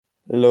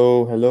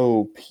Hello,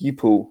 hello,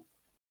 people.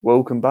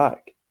 Welcome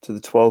back to the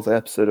 12th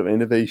episode of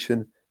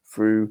Innovation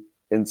Through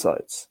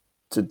Insights.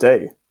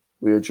 Today,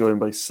 we are joined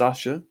by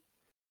Sasha,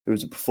 who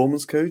is a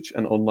performance coach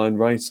and online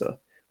writer.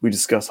 We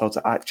discuss how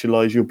to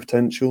actualize your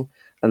potential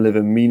and live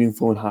a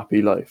meaningful and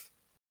happy life.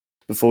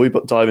 Before we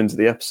dive into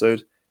the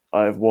episode,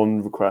 I have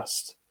one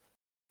request.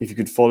 If you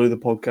could follow the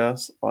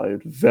podcast, I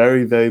would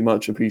very, very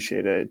much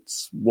appreciate it.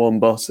 It's one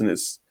button,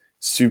 it's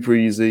super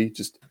easy.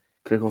 Just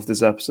click off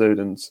this episode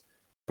and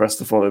press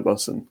the follow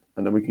button,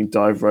 and then we can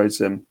dive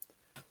right in.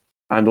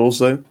 And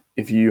also,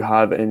 if you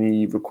have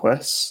any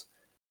requests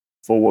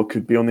for what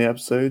could be on the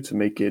episode to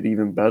make it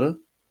even better,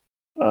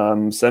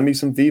 send me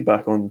some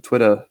feedback on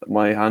Twitter.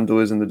 My handle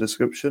is in the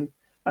description.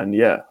 And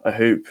yeah, I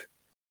hope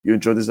you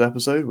enjoyed this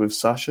episode with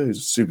Sasha, who's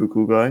a super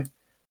cool guy.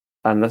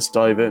 And let's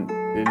dive in.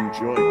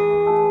 Enjoy.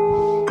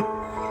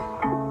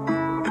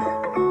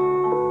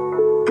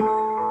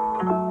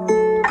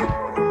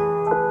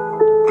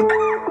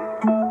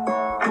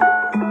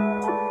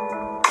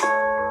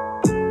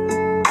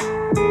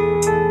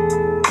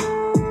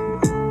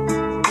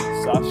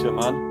 Sasha,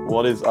 man,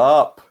 what is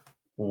up?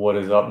 What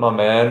is up, my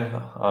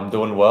man? I'm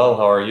doing well.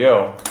 How are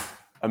you?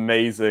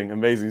 Amazing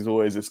as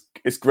always.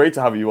 It's great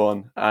to have you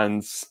on,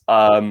 and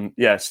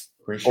yes,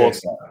 Appreciate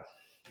awesome. that.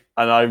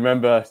 And I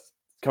remember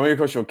coming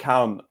across your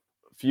account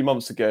a few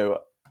months ago.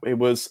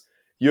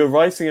 You were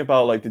writing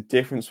about like the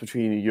difference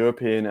between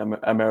European and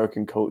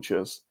American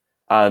cultures,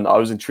 and I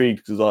was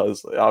intrigued because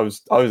I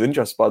was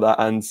interested by that,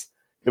 and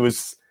it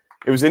was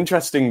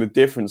interesting the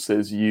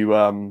differences you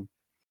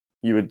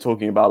were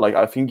talking about. Like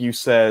I think you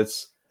said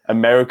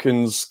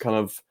Americans kind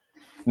of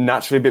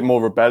naturally a bit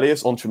more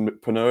rebellious,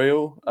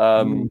 entrepreneurial.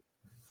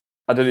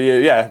 I don't know.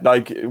 Yeah,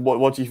 like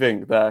what do you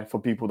think there for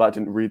people that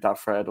didn't read that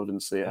thread or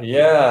didn't see it?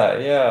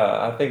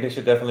 Yeah. I think they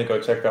should definitely go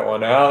check that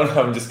one out.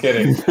 I'm just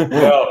kidding.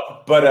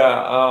 No, but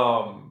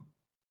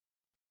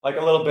like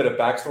a little bit of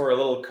backstory, a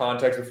little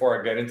context before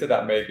I get into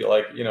that. Maybe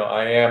like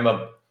I am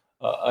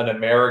an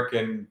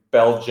American,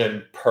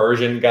 Belgian,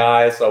 Persian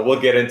guy, so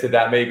we'll get into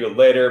that maybe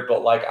later.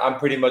 But like I'm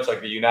pretty much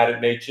like the United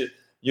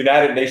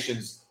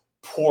Nations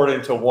poured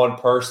into one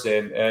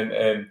person,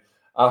 and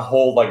I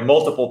hold like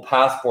multiple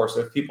passports.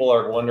 If people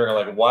are wondering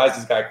like why is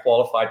this guy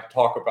qualified to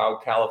talk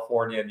about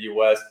California and the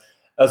US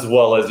as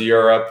well as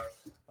Europe,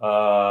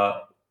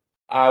 I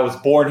was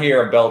born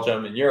here in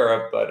Belgium in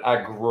Europe, but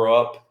I grew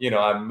up,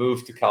 I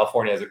moved to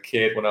California as a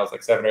kid when I was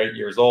like 7 or 8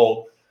 years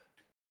old.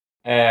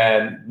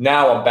 And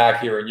now I'm back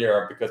here in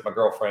Europe because my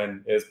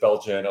girlfriend is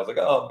Belgian. I was like,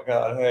 oh my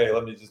God, hey,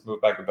 let me just move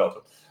back to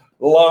Belgium.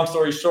 Long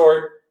story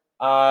short,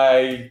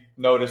 I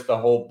noticed a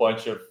whole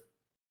bunch of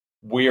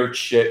weird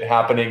shit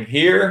happening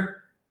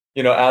here,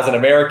 as an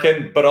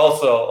American, but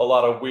also a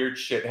lot of weird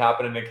shit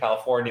happening in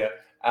California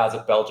as a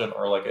Belgian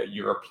or like a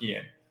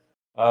European.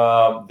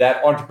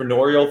 That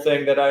entrepreneurial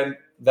thing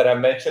that I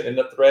mentioned in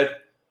the thread,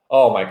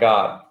 oh my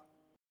God.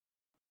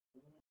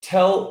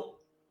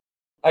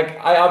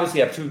 I obviously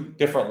have two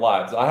different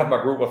lives. I have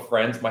my group of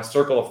friends, my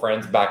circle of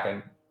friends back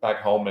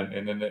home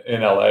in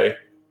LA,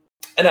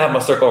 and I have my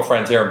circle of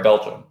friends here in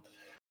Belgium.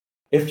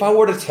 If I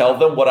were to tell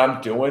them what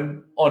I'm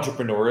doing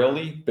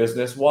entrepreneurially,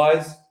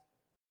 business-wise,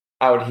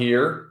 out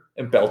here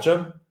in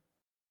Belgium,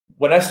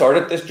 when I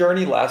started this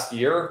journey last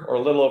year or a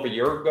little over a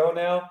year ago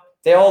now,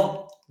 they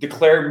all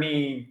declared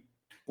me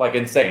like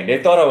insane.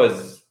 They thought I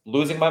was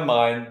losing my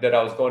mind, that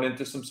I was going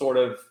into some sort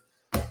of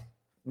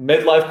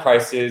midlife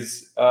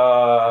crisis,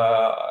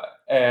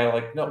 and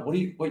like, no,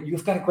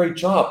 you've got a great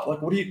job. Like,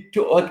 what do you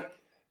do? Like,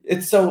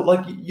 it's so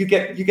like you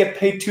get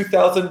paid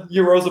 2,000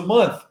 euros a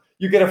month.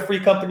 You get a free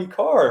company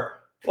car.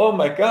 Oh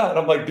my God.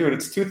 I'm like, dude,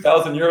 it's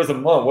 2,000 euros a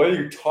month. What are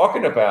you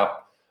talking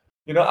about?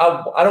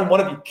 I don't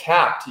want to be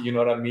capped, you know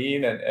what I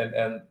mean?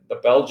 And the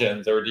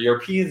Belgians or the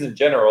Europeans in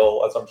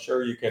general, as I'm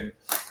sure you can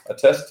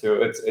attest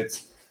to,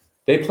 it's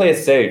they play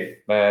it safe,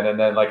 man. And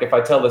then like if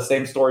I tell the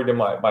same story to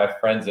my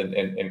friends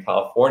in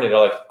California, they're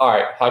like, all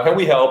right, how can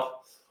we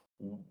help?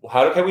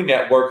 How can we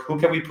network? Who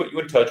can we put you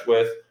in touch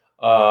with?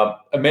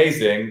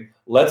 Amazing.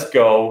 Let's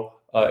go.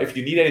 If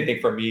you need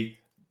anything from me,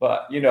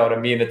 but you know what I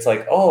mean? It's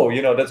like, oh,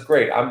 that's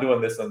great. I'm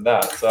doing this and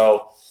that.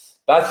 So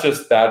that's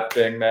just that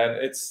thing, man.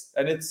 It's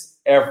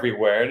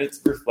everywhere, and it's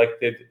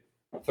reflected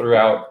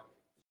throughout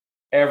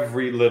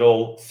every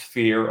little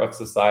sphere of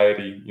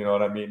society. You know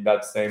what I mean?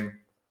 That same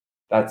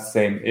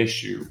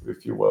issue,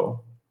 if you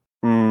will.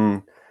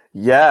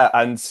 Yeah,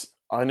 and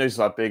I noticed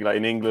that big, like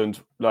in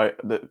England, like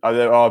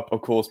there are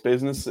of course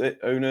business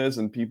owners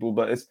and people,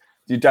 but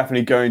you're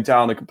definitely going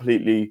down a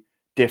completely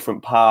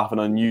different path, an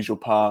unusual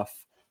path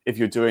if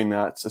you're doing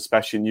that,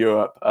 especially in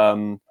Europe,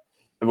 in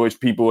which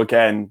people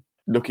again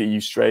look at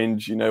you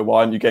strange. Why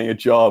aren't you getting a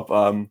job?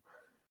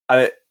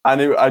 I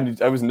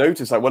was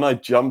noticed like when I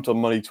jumped on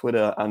Money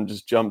Twitter and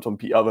just jumped on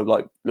other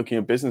like looking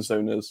at business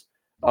owners,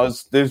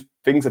 there's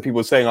things that people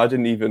were saying I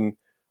didn't even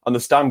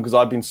understand because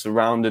I've been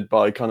surrounded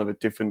by kind of a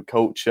different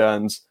culture,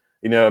 and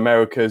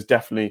America is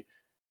definitely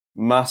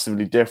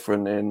massively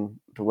different in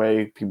the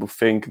way people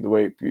think, the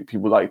way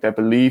people like their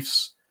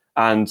beliefs,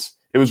 and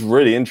it was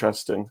really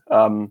interesting.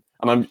 And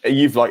and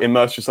you've like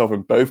immersed yourself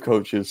in both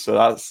cultures, so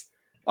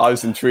I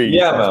was intrigued.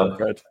 Yeah,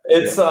 man.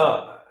 It's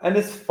and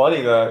it's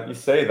funny that you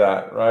say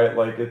that, right?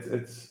 Like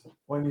it's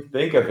when you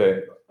think of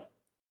it.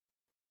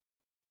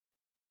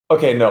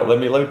 Okay, no, let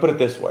me put it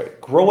this way.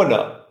 Growing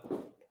up,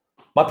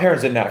 my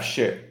parents didn't have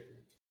shit.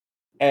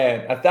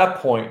 And at that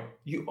point,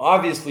 you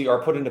obviously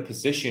are put in a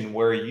position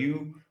where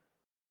you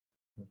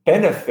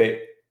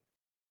benefit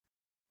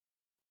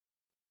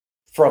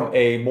from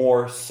a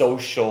more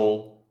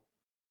social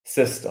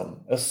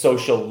system, a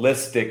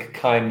socialistic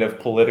kind of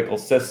political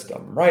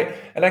system, right?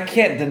 And I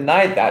can't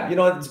deny that.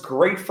 It's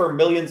great for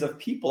millions of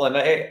people. And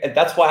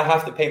that's why I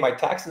have to pay my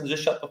taxes and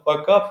just shut the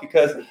fuck up,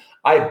 because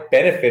I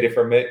benefited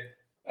from it.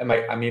 And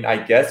I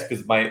guess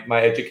because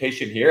my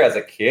education here as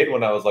a kid,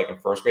 when I was like in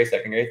first grade,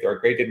 second grade,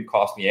 third grade, didn't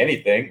cost me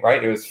anything,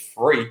 right? It was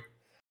free.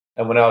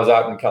 And when I was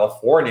out in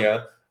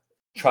California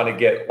trying to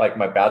get like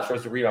my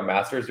bachelor's degree, my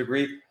master's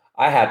degree,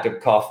 I had to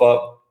cough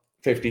up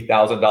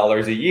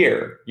 $50,000 a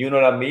year. You know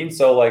what I mean?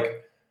 So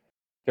like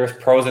there's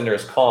pros and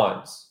there's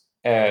cons.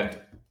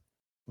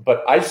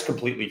 But I just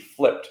completely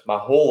flipped. My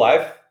whole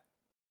life,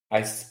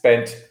 I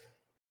spent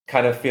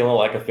kind of feeling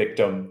like a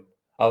victim.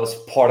 I was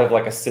part of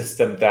like a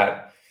system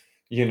that,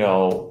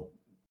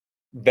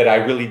 that I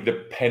really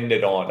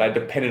depended on. I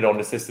depended on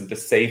the system to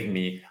save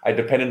me. I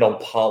depended on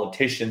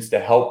politicians to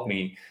help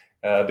me.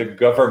 The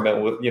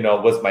government,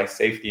 was my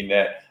safety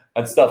net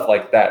and stuff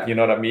like that. You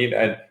know what I mean?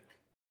 And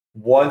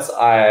once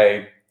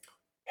I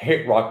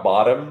hit rock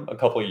bottom a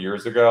couple of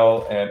years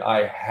ago, and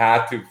I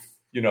had to,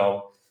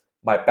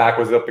 my back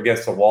was up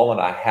against the wall and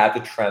I had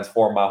to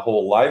transform my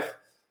whole life,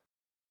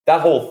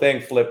 that whole thing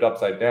flipped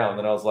upside down.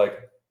 And I was like,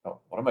 oh,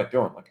 what am I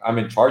doing? Like, I'm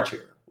in charge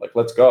here. Like,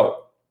 let's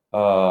go.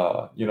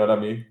 You know what I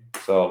mean?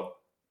 So.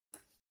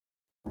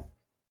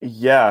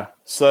 Yeah.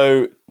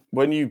 So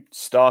when you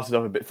started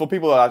off a bit, for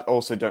people that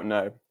also don't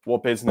know,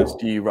 what business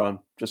do you run?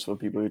 Just for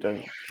people who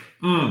don't.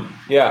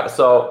 Yeah.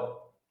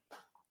 So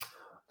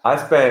I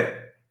spent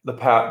the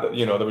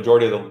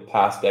majority of the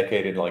past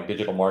decade in like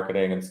digital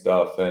marketing and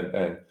stuff,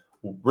 and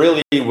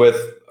really with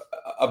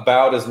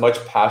about as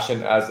much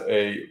passion as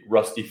a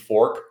rusty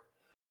fork.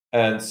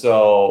 And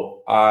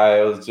so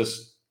I was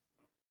just,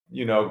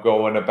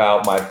 going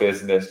about my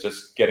business,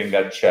 just getting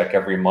that check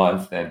every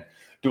month and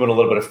doing a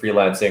little bit of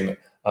freelancing,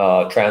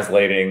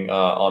 translating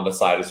on the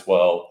side as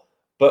well.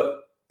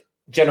 But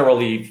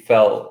generally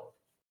felt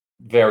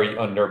very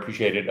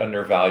underappreciated,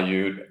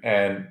 undervalued,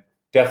 and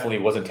definitely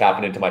wasn't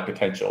tapping into my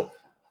potential.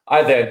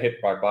 I then hit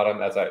rock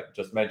bottom, as I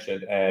just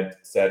mentioned, and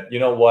said, you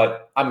know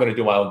what? I'm going to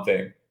do my own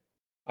thing.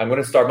 I'm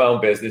going to start my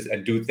own business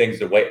and do things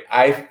the way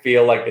I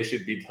feel like they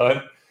should be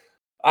done.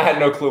 I had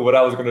no clue what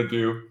I was going to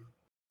do,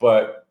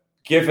 but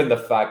given the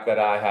fact that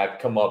I had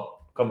come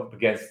up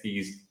against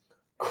these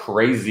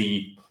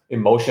crazy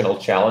emotional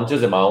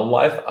challenges in my own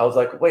life, I was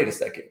like, wait a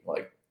second,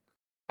 like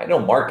I know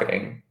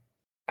marketing.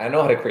 I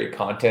know how to create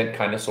content,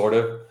 kind of, sort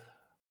of.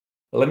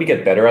 Let me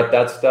get better at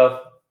that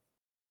stuff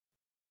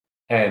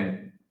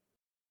and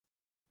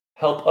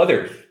help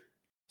others.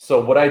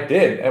 So what I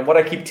did, and what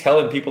I keep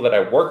telling people that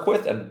I work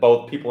with, and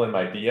both people in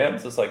my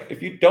DMs, is like,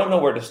 if you don't know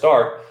where to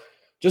start,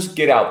 just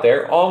get out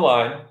there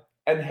online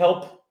and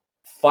help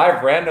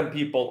 5 random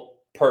people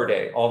per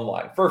day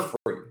online for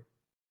free.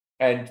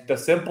 And the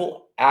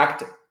simple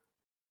act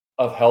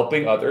of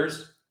helping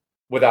others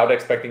without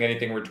expecting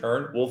anything in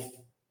return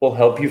will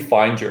help you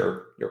find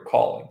your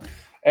calling.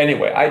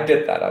 Anyway, I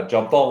did that. I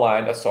jumped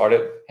online. I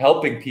started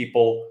helping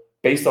people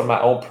based on my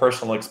own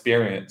personal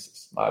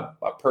experiences, my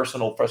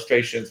personal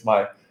frustrations,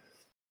 my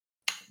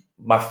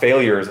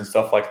failures and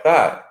stuff like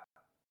that.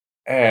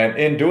 And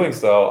in doing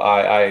so,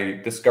 I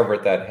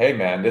discovered that, hey,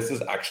 man, this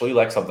is actually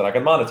like something I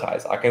can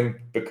monetize. I can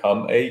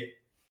become a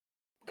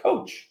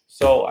coach.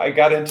 So I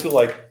got into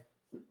like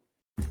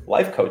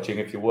life coaching,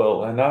 if you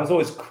will. And I was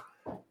always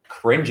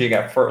cringing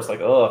at first,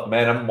 like, oh,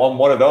 man, I'm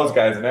one of those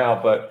guys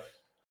now. But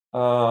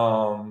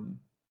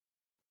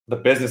the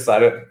business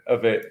side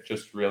of it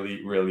just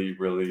really, really,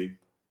 really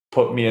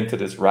put me into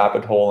this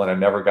rabbit hole, and I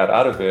never got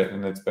out of it.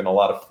 And it's been a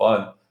lot of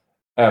fun.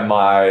 Am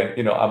I,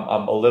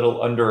 I'm a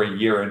little under a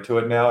year into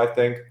it now, I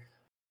think.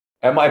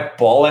 Am I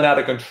balling out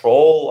of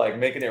control, like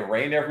making it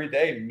rain every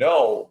day?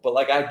 No, but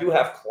like I do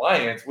have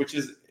clients, which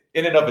is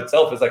in and of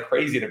itself is like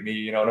crazy to me.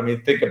 You know what I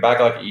mean? Thinking back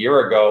like a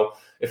year ago,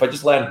 if I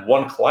just land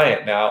one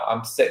client now,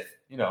 I'm set,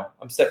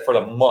 I'm set for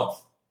the month.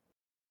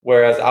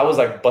 Whereas I was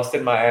like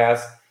busting my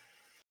ass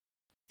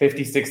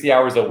 50, 60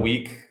 hours a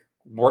week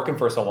working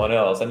for someone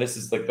else. And this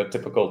is like the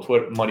typical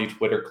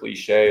Twitter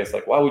cliche. It's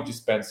like, why would you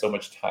spend so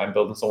much time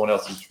building someone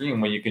else's dream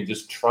when you can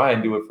just try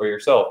and do it for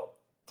yourself?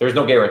 There's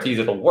no guarantees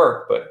it'll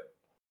work, but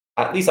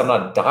at least I'm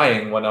not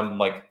dying when I'm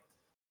like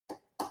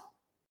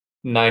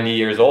 90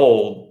 years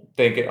old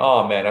thinking,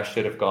 oh man, I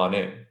should have gone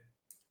in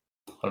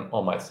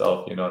on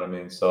myself. You know what I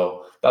mean?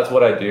 So that's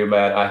what I do,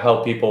 man. I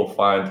help people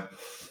find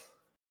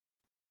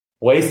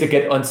ways to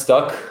get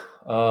unstuck.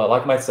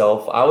 Like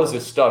myself, I was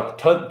just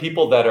stuck.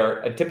 People that are,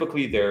 and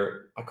typically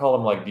I call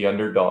them like the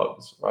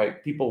underdogs,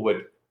 right? People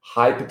with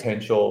high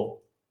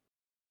potential,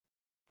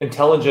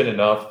 intelligent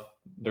enough,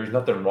 There's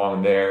nothing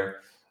wrong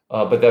there.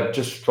 But that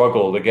just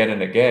struggled again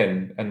and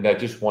again, and that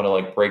just want to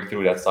like break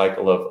through that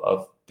cycle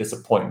of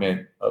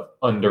disappointment, of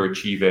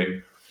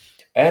underachieving,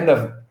 and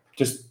of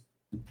just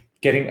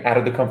getting out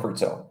of the comfort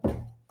zone.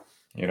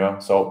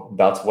 So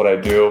that's what I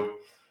do.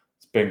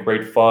 It's been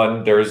great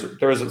fun.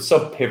 There's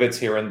some pivots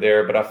here and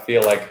there, but I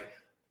feel like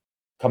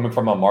coming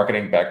from a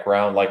marketing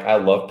background, like I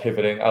love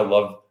pivoting. I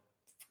love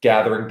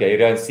gathering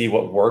data and see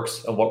what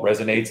works and what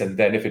resonates, and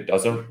then if it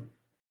doesn't,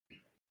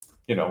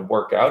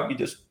 work out, you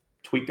just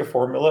tweak the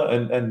formula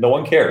and no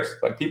one cares.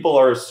 Like people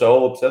are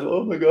so upset.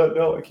 Oh my God,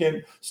 no, I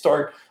can't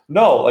start.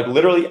 No, like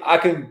literally I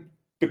can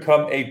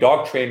become a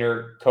dog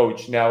trainer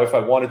coach now if I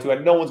wanted to,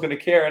 and no one's going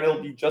to care, and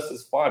it'll be just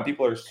as fine.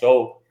 People are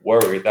so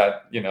worried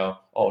that,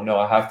 oh no,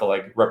 I have to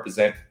like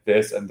represent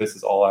this and this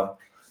is all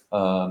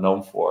I'm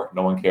known for.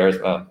 No one cares,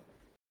 man.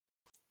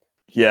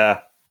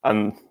 Yeah.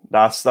 And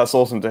that's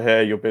awesome to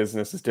hear your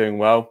business is doing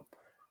well.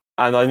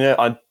 And I know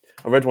I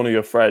read one of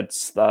your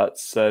threads that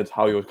said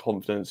how your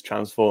confidence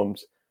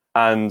transformed.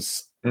 And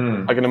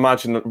I can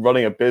imagine that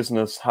running a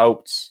business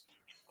helped,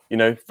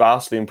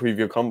 vastly improve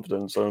your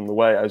confidence on the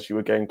way as you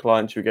were getting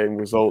clients, you were getting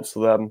results for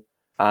them,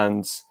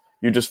 and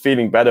you're just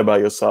feeling better about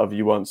yourself.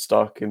 You weren't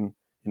stuck in,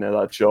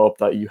 that job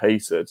that you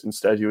hated.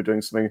 Instead, you were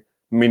doing something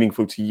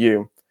meaningful to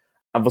you.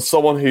 And for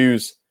someone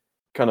who's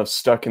kind of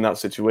stuck in that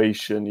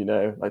situation,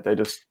 like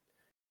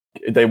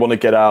they want to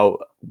get out,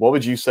 what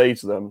would you say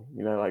to them?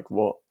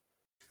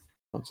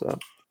 What's that?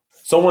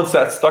 Someone's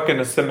that's stuck in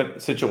a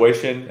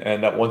situation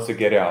and that wants to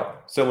get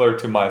out, similar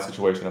to my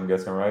situation, I'm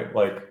guessing, right?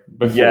 Like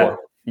before.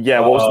 Yeah.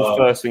 What was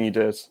the first thing you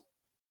did?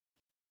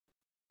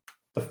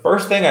 The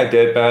first thing I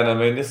did, Ben, I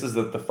mean, this is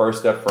the first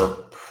step for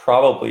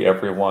probably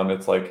everyone.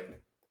 It's like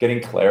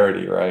getting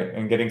clarity, right?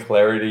 And getting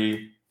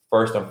clarity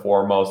first and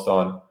foremost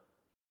on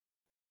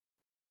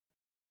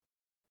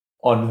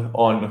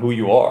who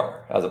you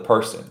are as a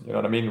person. You know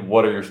what I mean?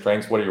 What are your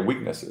strengths? What are your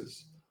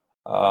weaknesses?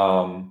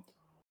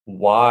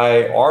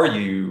 Why are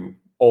you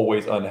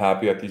always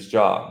unhappy at these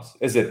jobs?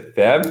 Is it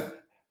them?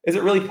 Is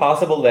it really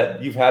possible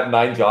that you've had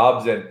 9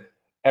 jobs and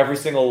every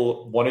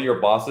single one of your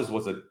bosses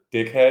was a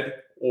dickhead?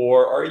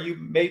 Or are you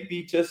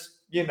maybe just,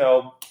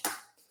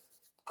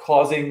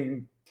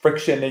 causing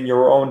friction in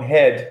your own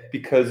head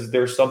because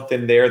there's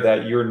something there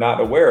that you're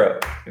not aware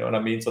of? You know what I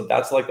mean? So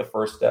that's like the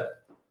first step.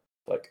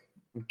 Like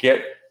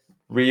get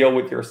real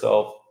with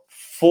yourself,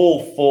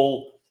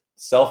 full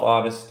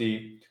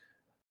self-honesty,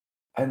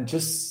 and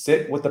just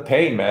sit with the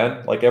pain,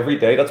 man. Like every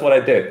day, that's what I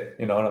did.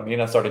 You know what I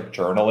mean? I started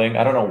journaling.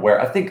 I don't know where.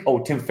 I think,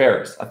 Tim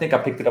Ferriss. I think I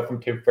picked it up from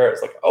Tim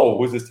Ferriss. Like,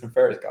 who's this Tim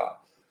Ferriss guy?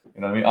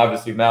 You know what I mean?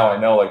 Obviously now I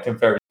know like Tim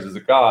Ferriss is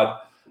a god.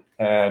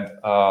 And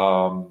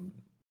I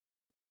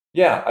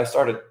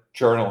started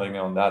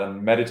journaling on that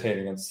and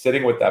meditating and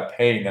sitting with that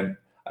pain. And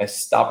I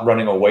stopped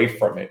running away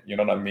from it. You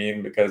know what I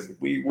mean? Because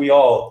we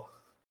all,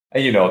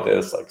 and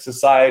this, like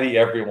society,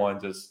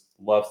 everyone just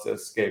loves to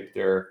escape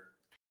their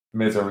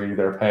misery,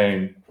 their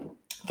pain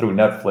through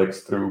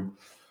Netflix, through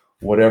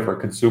whatever,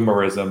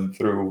 consumerism,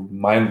 through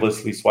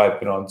mindlessly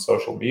swiping on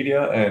social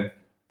media. And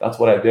that's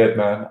what I did,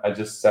 man. I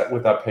just sat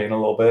with that pain a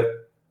little bit,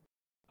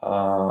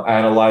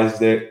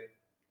 analyzed it,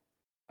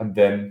 and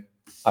then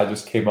I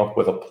just came up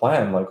with a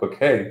plan. Like,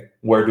 okay,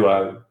 where do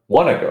I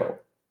want to go?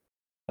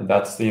 And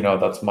that's,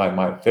 that's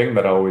my thing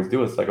that I always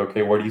do. It's like,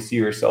 okay, where do you see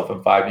yourself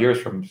in 5 years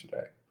from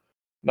today?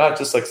 Not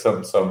just like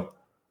some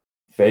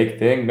vague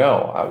thing.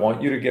 No, I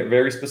want you to get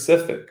very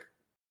specific,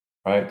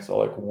 right? So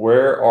like,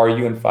 where are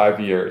you in 5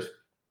 years?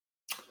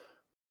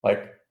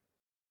 Like,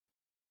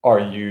 are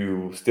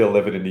you still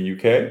living in the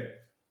UK?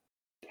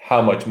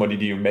 How much money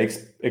do you make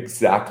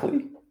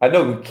exactly? I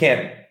know we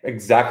can't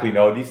exactly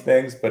know these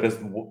things, but as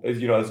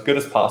good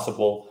as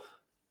possible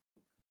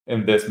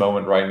in this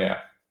moment right now.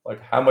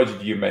 Like, how much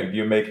do you make? Do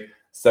you make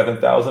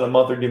 7,000 a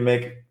month, or do you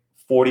make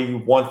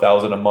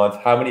 41,000 a month?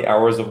 How many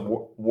hours of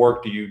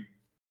work do you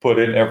put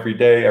in every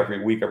day,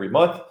 every week, every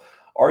month?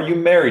 Are you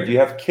married? Do you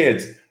have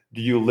kids?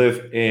 Do you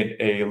live in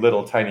a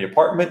little tiny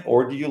apartment,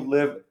 or do you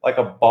live like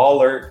a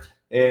baller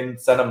in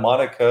Santa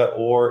Monica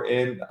or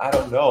in, I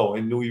don't know,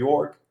 in New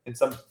York in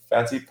some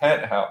fancy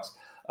penthouse?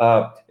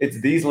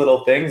 It's these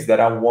little things that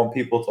I want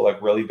people to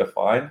like really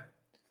define,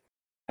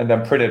 and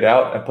then print it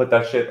out and put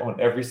that shit on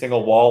every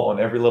single wall, on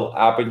every little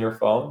app in your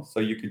phone, so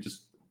you can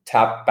just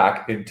tap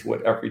back into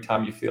it every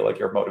time you feel like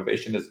your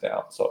motivation is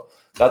down. So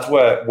that's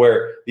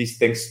where these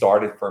things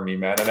started for me,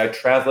 man. And I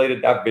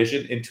translated that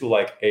vision into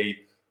like a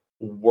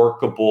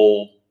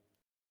workable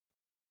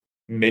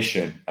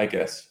mission, I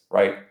guess,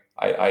 right?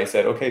 I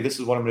said, okay, this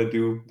is what I'm going to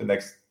do the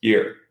next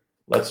year.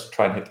 Let's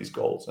try and hit these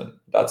goals. And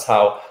that's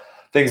how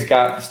things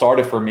got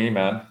started for me,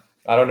 man.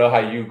 I don't know how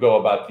you go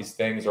about these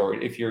things, or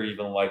if you're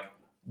even like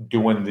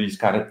doing these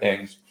kind of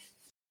things.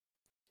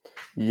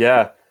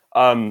 Yeah.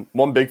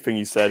 One big thing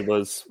you said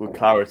was with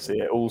clarity.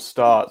 It all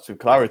starts with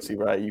clarity,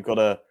 right? You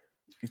gotta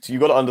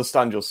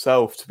understand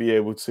yourself to be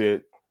able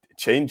to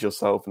change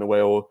yourself in a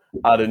way, or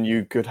add a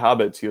new good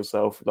habit to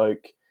yourself.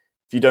 Like,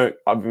 if you don't,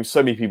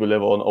 so many people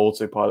live on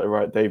autopilot,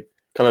 right? They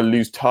kind of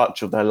lose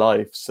touch of their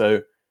life.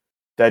 So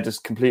they're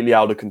just completely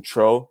out of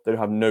control. They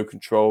have no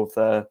control of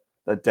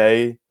their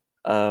day,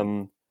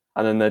 and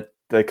then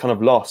they're kind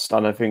of lost.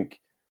 And I think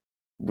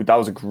that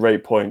was a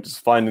great point, just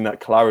finding that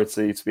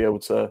clarity to be able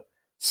to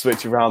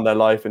switch around their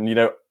life. And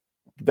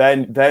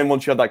then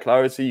once you have that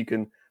clarity, you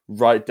can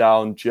write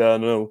down,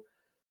 journal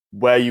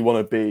where you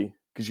want to be,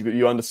 because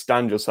you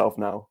understand yourself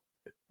now.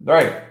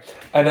 Right.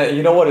 And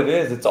you know what it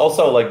is? It's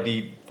also like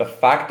the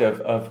fact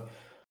of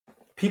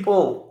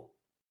people.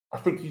 I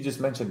think you just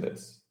mentioned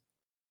this.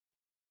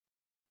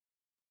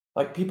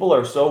 Like, people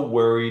are so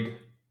worried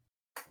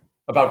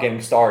about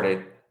getting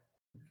started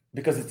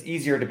because it's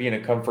easier to be in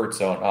a comfort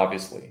zone,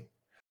 obviously.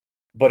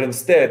 But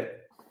instead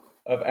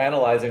of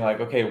analyzing, like,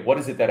 okay, what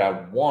is it that I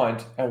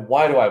want and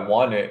why do I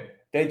want it?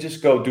 They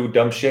just go do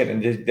dumb shit,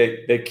 and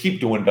they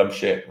keep doing dumb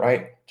shit,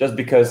 right? Just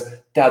because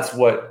that's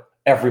what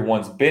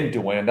everyone's been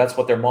doing, and that's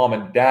what their mom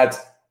and dads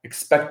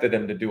expected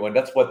them to do, and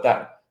that's what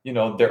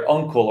their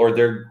uncle or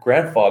their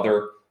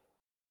grandfather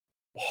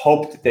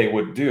hoped they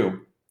would do.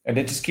 And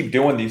they just keep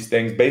doing these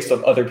things based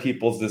on other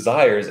people's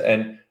desires,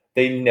 and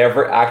they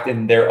never act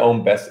in their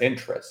own best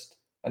interest.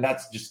 And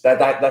that's just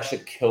that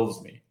shit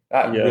kills me.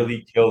 That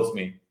really kills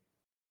me.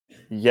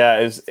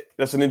 Yeah,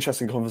 that's an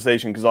interesting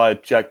conversation, because I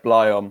had Jack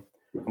Bly on,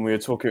 and we were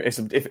talking. It's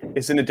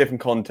in a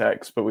different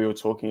context, but we were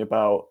talking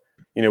about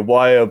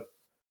why are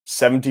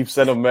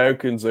 70% of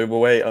Americans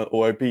overweight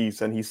or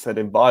obese, and he said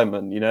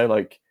environment.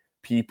 Like,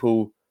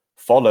 people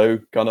follow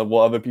kind of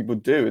what other people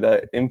do.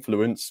 They're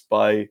influenced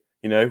by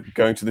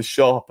going to the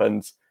shop,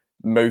 and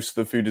most of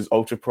the food is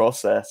ultra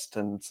processed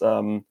and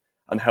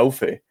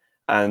unhealthy,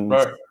 and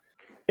right.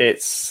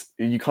 it's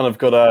you kind of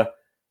gotta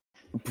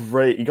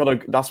break.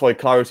 That's why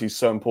clarity is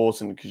so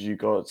important, because you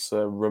got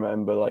to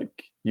remember,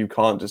 like, you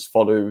can't just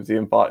follow the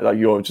environment.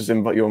 Like, you're just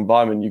in your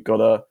environment. You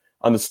gotta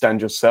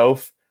understand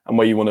yourself and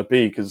where you want to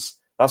be, because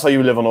that's how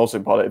you live on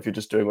autopilot if you're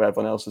just doing what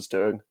everyone else is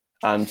doing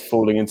and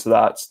falling into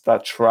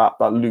that trap,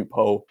 that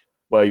loophole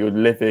where you're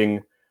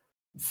living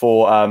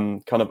for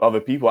kind of other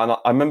people. And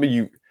I remember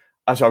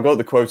I've got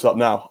the quote up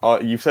now.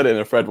 You said it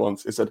in a thread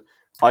once. It said,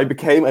 "I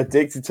became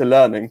addicted to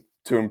learning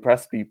to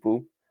impress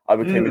people. I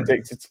became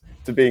addicted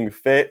to being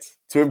fit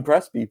to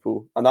impress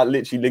people." And that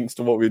literally links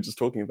to what we were just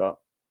talking about.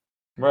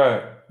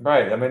 Right.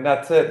 I mean,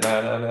 that's it,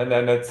 man. And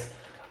then it's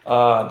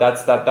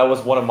that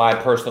was one of my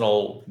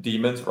personal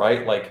demons,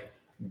 right? Like,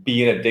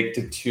 being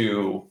addicted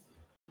to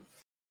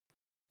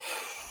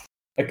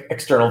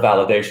external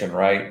validation,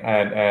 right?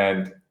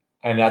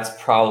 And that's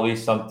probably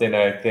something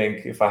I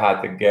think, if I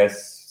had to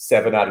guess,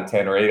 7 out of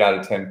 10 or 8 out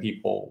of 10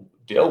 people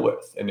deal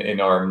with in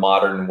our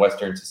modern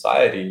Western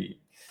society.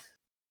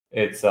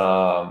 It's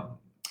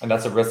and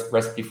that's a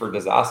recipe for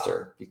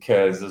disaster,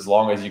 because as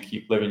long as you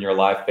keep living your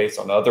life based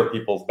on other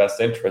people's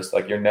best interests,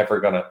 like, you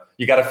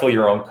got to fill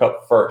your own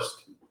cup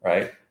first,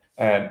 right?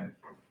 And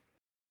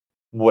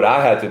what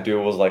I had to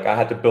do was, like, I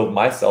had to build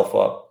myself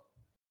up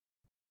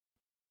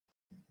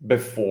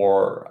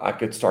before I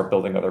could start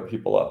building other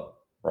people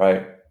up,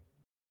 right?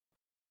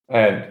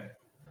 And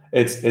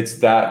it's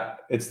that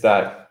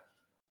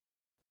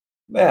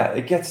yeah,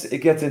 it gets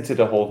into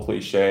the whole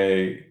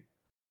cliche,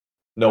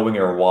 knowing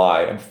your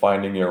why and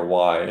finding your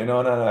why, and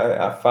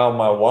I found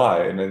my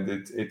why, and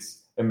it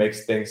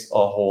makes things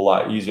a whole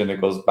lot easier, and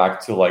it goes back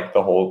to, like,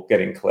 the whole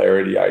getting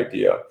clarity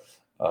idea.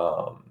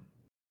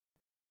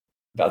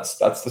 That's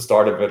the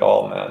start of it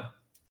all, man.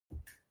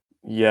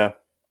 Yeah,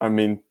 I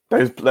mean,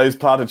 those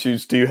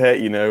platitudes do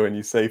hit, when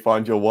you say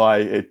find your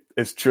why.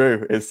 It's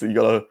true. It's you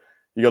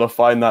gotta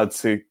find that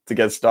to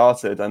get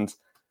started. And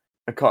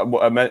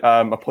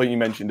a point you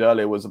mentioned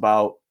earlier was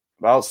about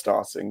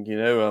starting.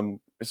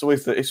 It's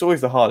always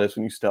the hardest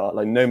when you start.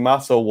 Like, no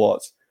matter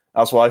what.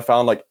 That's why I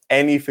found, like,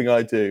 anything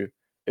I do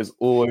is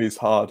always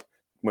hard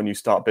when you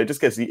start, but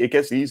it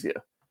gets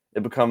easier.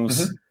 It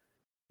becomes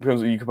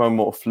you become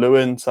more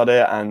fluent at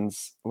it, and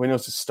when you're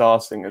just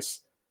starting,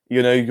 it's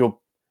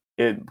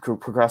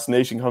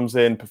procrastination comes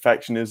in,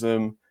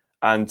 perfectionism,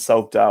 and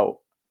self-doubt,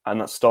 and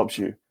that stops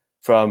you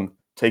from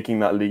taking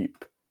that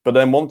leap. But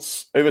then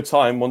once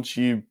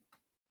you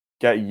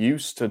get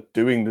used to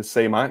doing the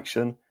same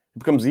action, it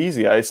becomes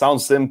easier. It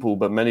sounds simple,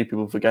 but many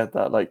people forget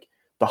that. Like,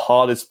 the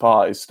hardest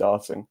part is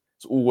starting.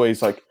 It's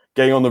always like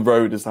getting on the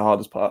road is the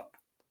hardest part.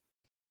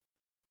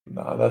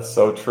 No, that's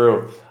so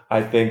true.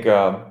 I think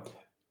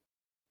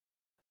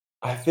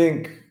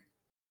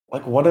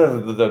like, one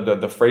of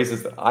the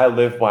phrases that I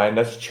live by, and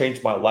that's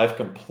changed my life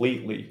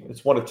completely.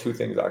 It's one of two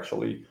things,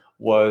 actually,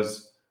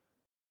 was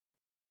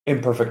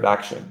imperfect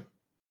action,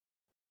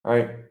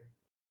 right?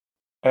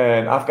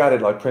 And I've got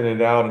it, like,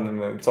 printed out, and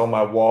then it's on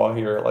my wall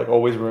here. Like,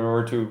 always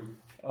remember to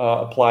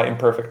apply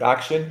imperfect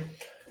action.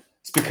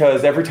 It's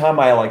because every time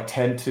I, like,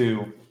 tend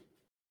to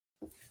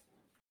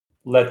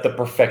let the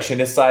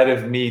perfectionist side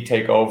of me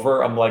take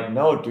over, I'm like,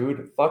 no,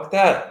 dude, fuck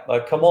that.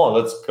 Like, come on,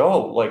 let's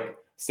go. Like,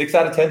 6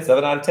 out of 10,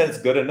 7 out of 10 is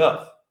good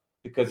enough,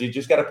 because you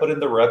just got to put in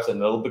the reps, and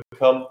it'll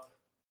become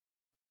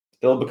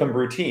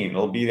routine.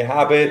 It'll be the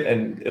habit,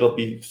 and it'll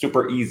be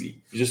super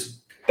easy. You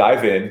just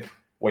dive in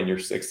when you're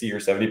 60 or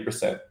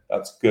 70%.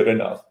 That's good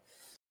enough.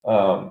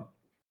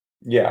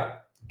 Yeah.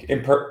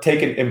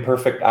 taking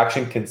imperfect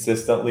action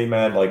consistently,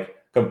 man, like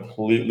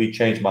completely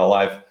changed my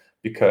life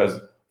because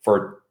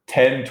for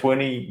 10,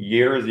 20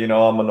 years,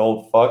 I'm an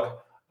old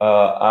fuck.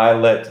 I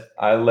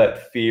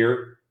let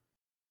fear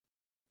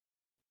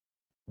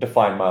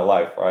define my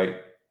life, right?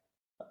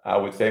 I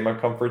would stay in my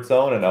comfort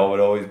zone and I would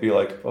always be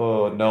like,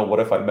 oh no, what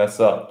if I mess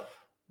up?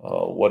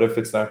 What if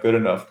it's not good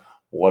enough?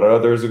 What are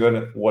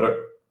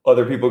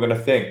other people gonna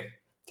think?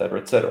 Et cetera,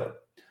 et cetera.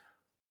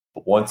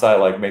 But once I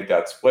like make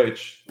that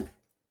switch,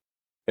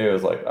 it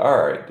was like,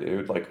 all right,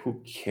 dude, like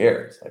who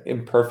cares? Like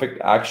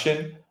imperfect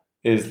action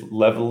is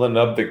leveling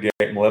up the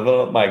game,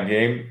 leveling up my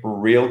game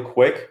real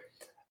quick.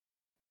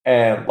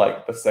 And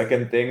like the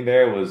second thing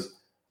there was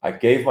I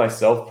gave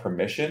myself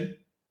permission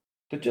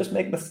to just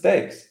make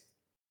mistakes.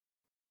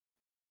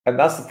 And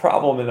that's the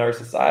problem in our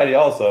society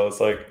also. It's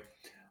like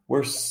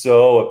we're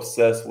so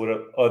obsessed with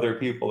what other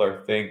people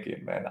are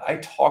thinking, man. I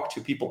talk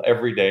to people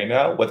every day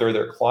now, whether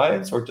they're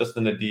clients or just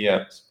in the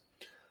DMs.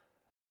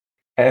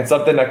 And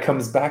something that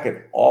comes back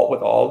with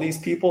all these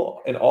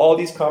people and all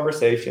these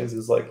conversations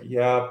is like,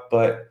 yeah,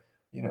 but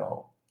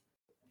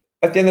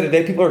at the end of the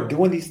day, people are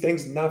doing these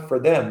things not for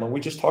them. And we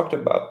just talked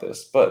about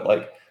this, but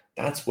like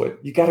that's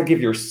what you got to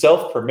give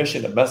yourself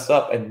permission to mess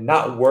up and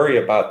not worry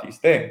about these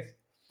things.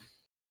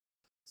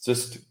 It's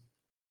just,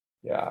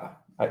 yeah,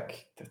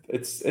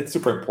 it's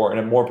super important,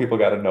 and more people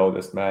got to know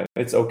this, man.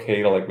 It's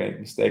okay to like make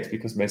mistakes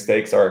because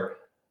mistakes are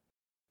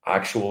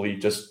actually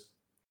just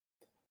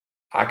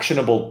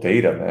actionable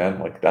data, man.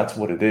 Like that's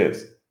what it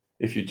is.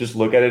 If you just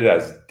look at it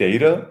as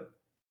data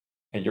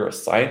and you're a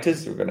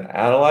scientist, you're going to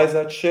analyze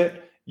that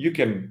shit, you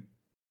can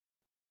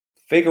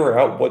figure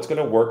out what's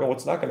going to work and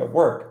what's not going to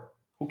work.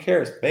 Who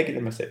cares? Making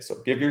a mistake.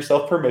 So give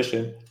yourself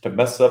permission to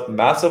mess up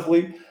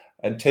massively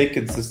and take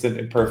consistent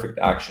imperfect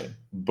action.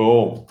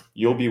 Boom.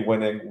 You'll be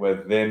winning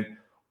within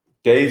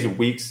days,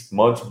 weeks,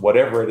 months,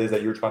 whatever it is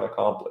that you're trying to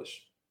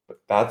accomplish. But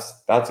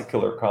that's a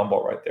killer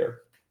combo right there.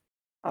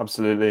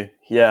 Absolutely.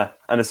 Yeah.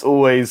 And it's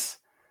always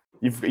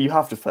you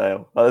have to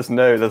fail. There's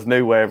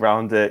no way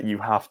around it. You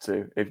have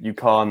to. If you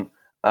can't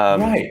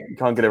you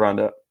can't get around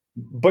it.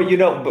 But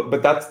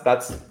but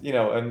that's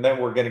and then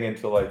we're getting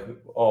into like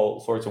all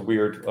sorts of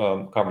weird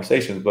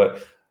conversations.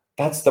 But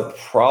that's the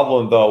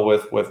problem though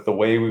with the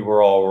way we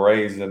were all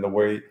raised and the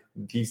way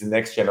these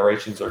next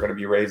generations are going to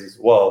be raised as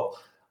well.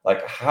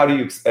 Like, how do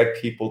you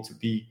expect people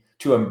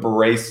to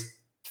embrace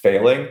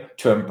failing,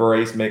 to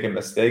embrace making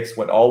mistakes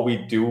when all we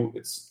do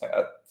it's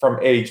from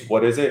age,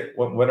 what is it?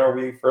 When are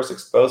we first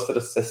exposed to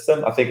the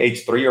system? I think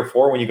age 3 or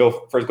 4 when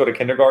you first go to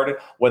kindergarten.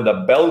 When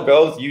the bell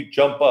goes, you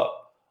jump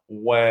up.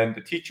 When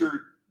the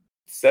teacher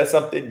says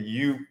something,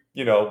 you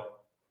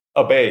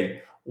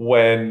obey.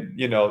 When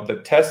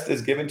the test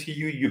is given to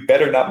you, you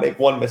better not make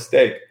one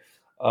mistake.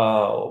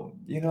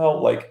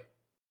 Like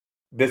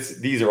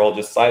these are all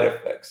just side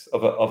effects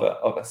of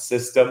a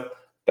system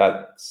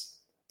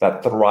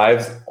that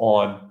thrives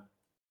on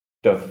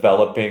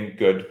developing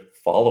good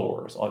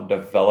followers, on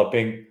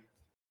developing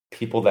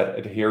people that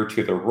adhere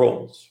to the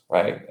rules,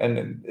 right?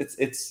 And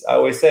it's I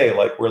always say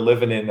like we're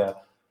living in a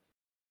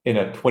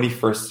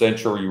 21st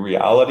century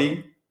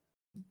reality,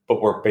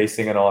 but we're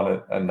basing it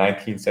on a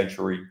 19th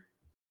century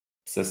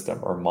system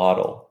or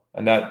model.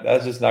 And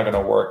that's just not going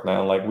to work,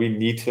 man. Like we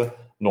need to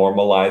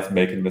normalize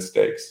making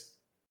mistakes.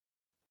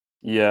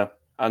 Yeah.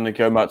 And then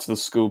going back to the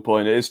school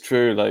point, it is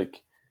true.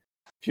 Like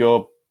if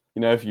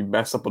you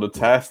mess up on a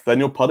test, then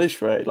you're punished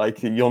for it.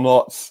 Like if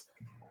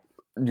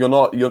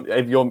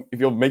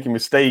you're making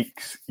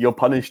mistakes, you're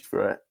punished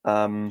for it.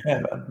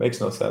 That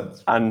makes no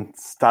sense. And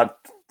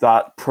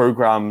that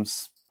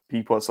programs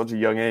people at such a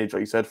young age,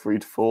 like you said, 3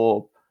 to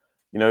 4,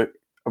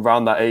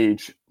 around that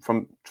age,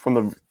 from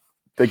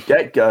the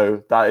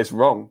get-go, that is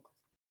wrong.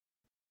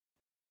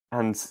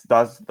 And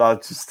that's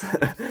just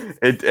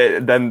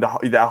it then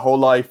their whole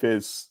life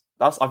is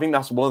I think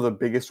that's one of the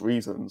biggest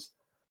reasons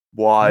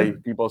why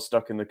people are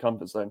stuck in the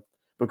comfort zone,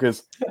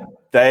 because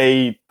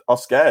they are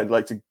scared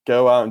like to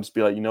go out and just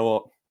be like, you know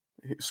what,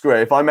 screw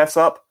it, if I mess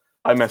up,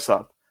 I mess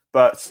up,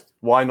 but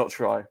why not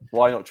try?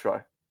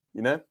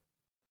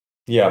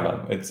 Yeah,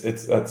 man,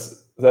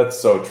 that's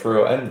so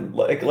true. And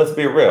like, let's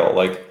be real,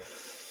 like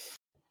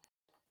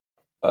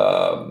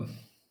the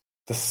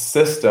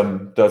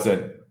system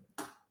doesn't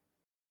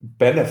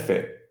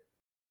benefit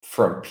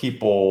from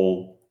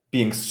people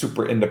being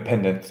super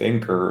independent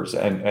thinkers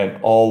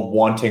and all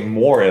wanting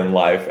more in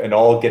life and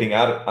all getting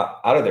out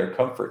of their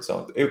comfort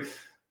zone.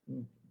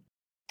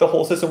 The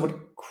whole system would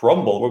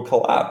crumble, would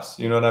collapse.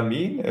 You know what I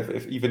mean?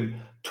 If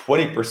even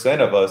 20%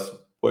 of us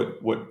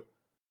would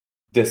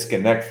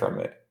disconnect from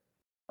it,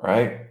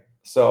 right?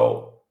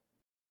 So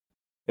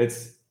and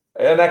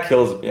that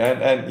kills me.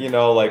 And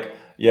like,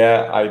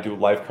 yeah, I do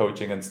life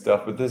coaching and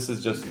stuff, but this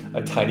is just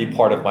a tiny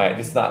part of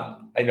it's not.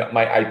 I know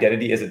my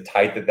identity isn't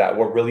tied to that.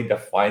 What really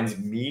defines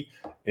me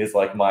is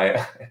like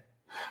my,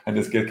 and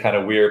this gets kind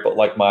of weird, but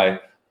like my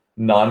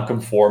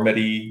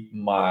nonconformity,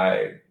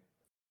 my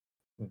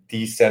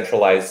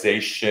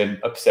decentralization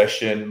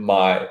obsession,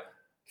 my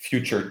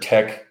future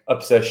tech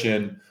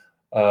obsession,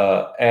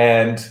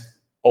 and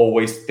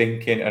always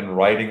thinking and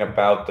writing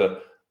about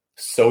the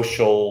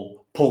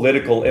social,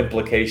 political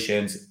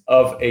implications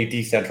of a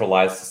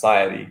decentralized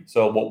society.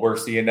 So what we're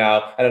seeing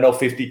now, and I know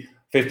 50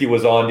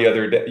 was on the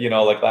other day,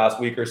 like last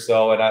week or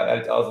so, and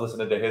I was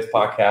listening to his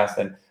podcast,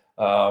 and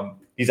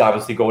he's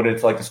obviously going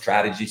into like the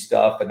strategy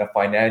stuff and the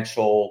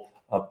financial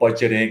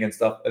budgeting and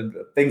stuff, and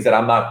things that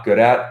I'm not good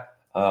at.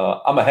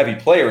 I'm a heavy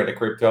player into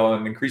crypto,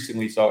 and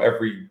increasingly so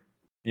every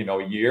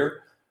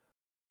year,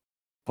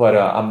 but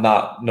I'm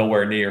not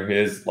nowhere near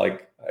his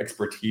like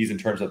expertise in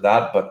terms of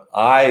that. But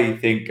I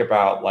think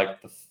about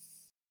like the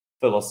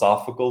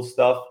philosophical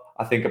stuff.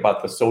 I think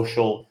about the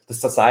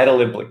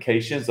societal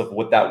implications of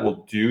what that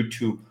will do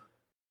to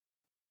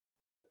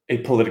a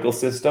political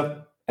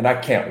system, and I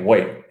can't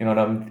wait.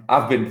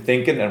 I've been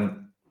thinking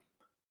and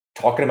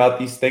talking about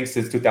these things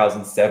since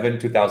 2007,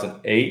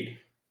 2008,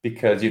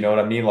 because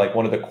like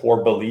one of the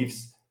core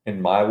beliefs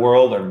in my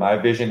world or my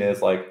vision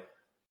is like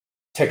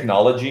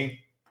technology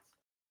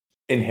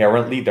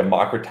inherently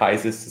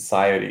democratizes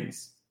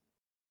societies.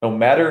 No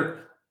matter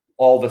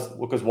all this,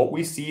 because what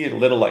we see in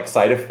little like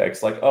side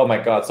effects, like, oh my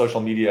God,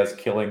 social media is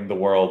killing the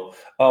world.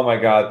 Oh my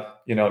God,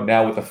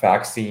 now with the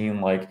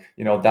vaccine, like,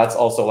 that's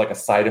also like a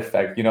side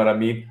effect, you know what I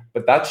mean?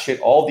 But that shit,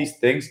 all these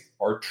things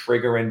are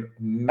triggering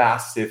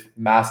massive,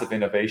 massive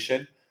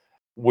innovation,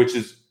 which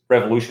is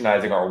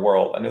revolutionizing our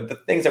world. And the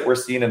things that we're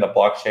seeing in the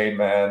blockchain,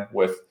 man,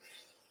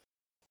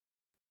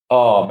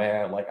 oh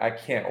man, like I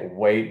can't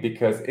wait,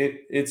 because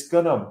it's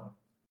gonna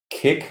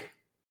kick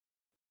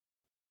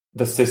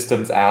the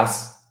system's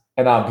ass.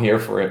 And I'm here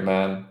for it,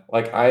 man.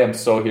 Like, I am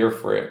so here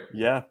for it.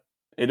 Yeah,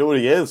 it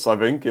already is. I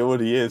think it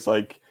already is.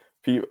 Like,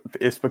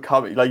 it's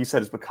becoming, like you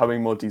said, it's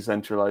becoming more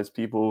decentralized.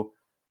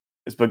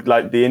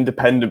 Like the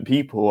independent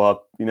people are,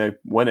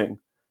 winning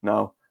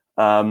now.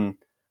 And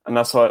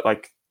that's why,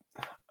 like,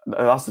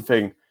 that's the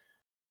thing.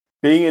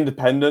 Being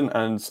independent,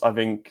 and I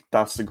think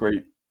that's the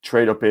great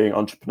trade of being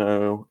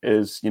entrepreneurial,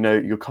 is, you're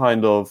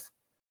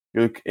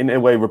in a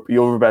way,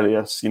 you're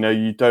rebellious. You're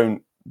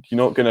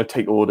not going to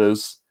take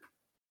orders.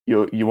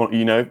 You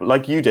want,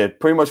 like you did,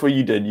 pretty much what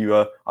you did.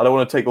 I don't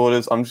want to take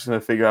orders. I'm just going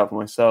to figure out for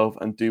myself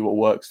and do what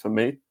works for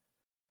me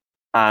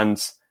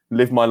and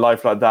live my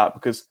life like that.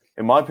 Because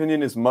in my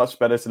opinion, it's much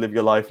better to live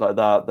your life like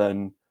that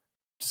than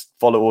just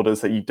follow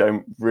orders that you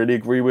don't really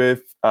agree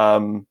with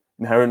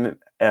inherent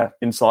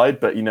inside.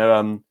 But,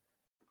 I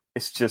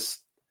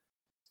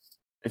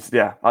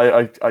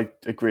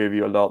agree with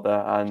you a lot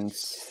there. And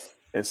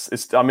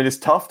it's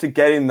tough to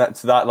get in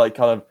to that like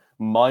kind of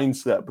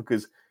mindset,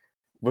 because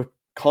we're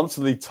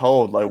constantly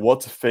told like what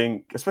to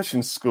think, especially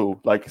in school.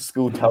 Like,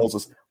 school tells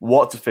us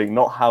what to think,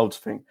 not how to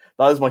think.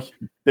 That is my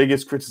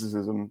biggest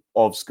criticism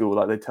of school.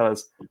 Like, they tell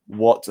us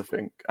what to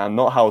think and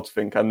not how to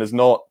think, and there's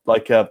not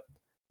like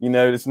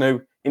there's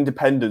no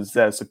independence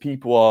there. So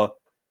people are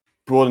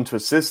brought into a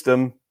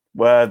system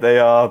where they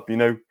are,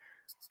 kind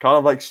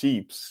of like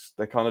sheeps.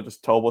 They're kind of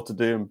just told what to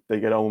do and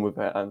they get on with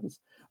it,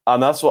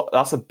 and that's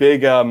a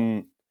big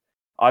I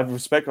have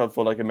respect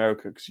for like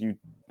America, because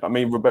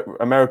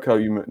America,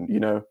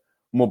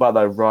 more about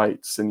their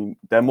rights, and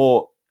they're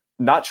more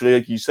naturally,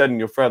 like you said in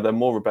your thread, they're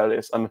more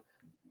rebellious. And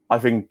I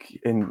think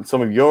in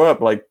some of Europe,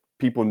 like,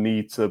 people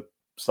need to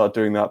start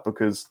doing that,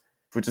 because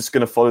if we're just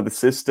going to follow the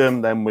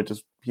system, then we're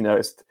just,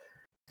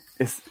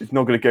 it's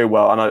not going to go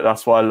well. And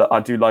that's why I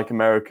do like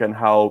America, and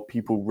how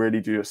people really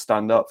do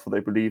stand up for what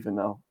they believe in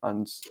now.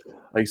 And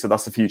like you said,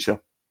 that's the future.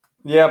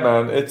 Yeah,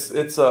 man, it's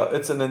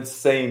an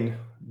insane.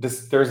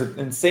 There's an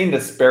insane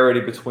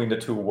disparity between the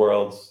two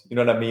worlds. You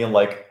know what I mean?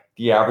 Like,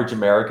 the average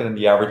American and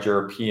the average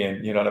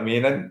European, you know what I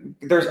mean? And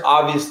there's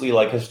obviously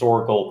like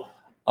historical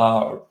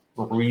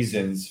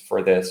reasons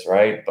for this,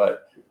 right?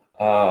 But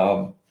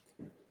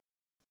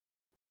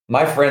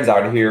my friends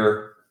out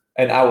here,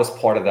 and I was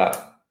part of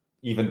that,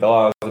 even though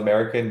I was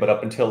American, but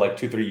up until like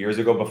 2-3 years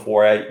ago,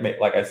 before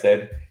like I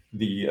said,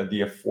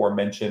 the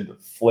aforementioned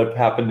flip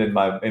happened in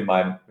my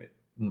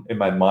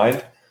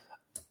mind,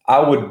 I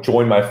would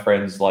join my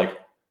friends like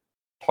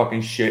talking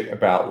shit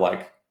about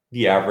like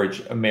the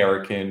average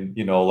American,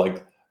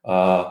 like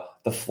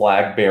the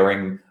flag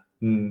bearing,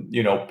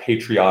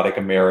 patriotic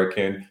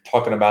American,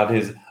 talking about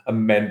his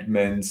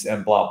amendments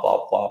and blah,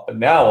 blah, blah. But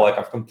now, like,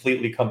 I've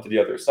completely come to the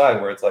other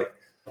side, where it's like,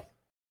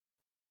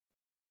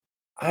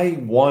 I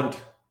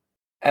want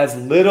as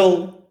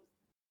little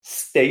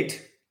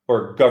state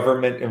or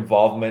government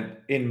involvement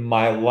in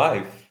my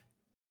life.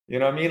 You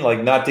know what I mean?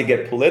 Like, not to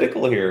get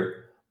political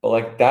here, but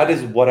like, that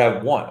is what I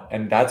want.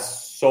 And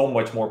that's so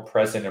much more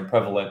present and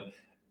prevalent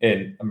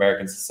in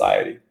American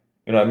society.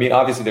 You know what I mean?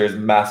 Obviously, there's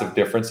massive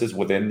differences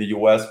within the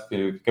US.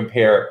 You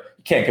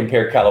can't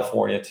compare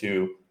California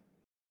to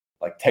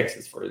like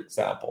Texas, for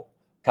example.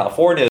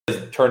 California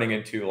is turning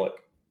into like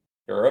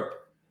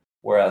Europe,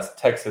 whereas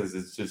Texas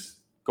is just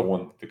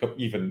going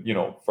even,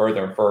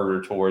 further and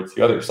further towards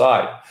the other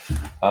side.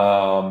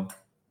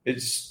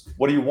 It's,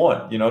 what do you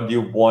want? Do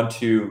you want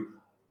to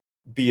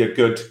be a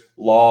good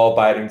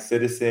law-abiding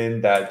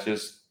citizen that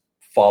just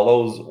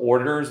follows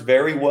orders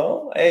very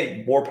well?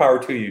 Hey, more power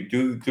to you.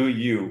 Do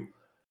you?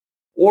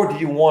 Or do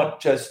you want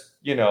just,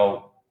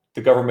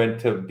 the government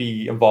to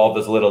be involved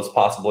as little as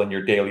possible in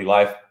your daily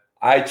life.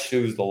 I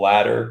choose the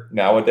latter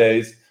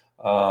nowadays.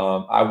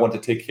 I want to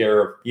take care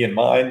of me and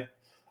mine.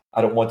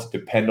 I don't want to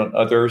depend on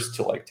others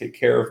to like take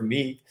care of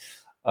me.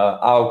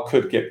 I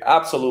could get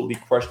absolutely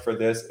crushed for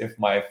this if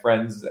my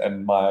friends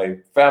and my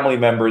family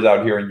members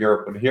out here in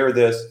Europe would hear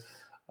this.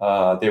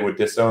 They would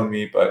disown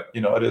me, but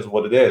it is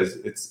what it is.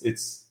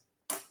 It's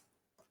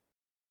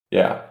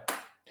yeah,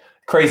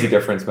 crazy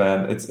difference,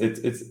 man.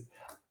 It's.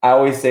 I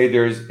always say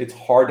it's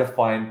hard to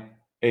find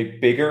a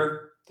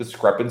bigger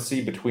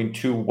discrepancy between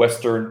two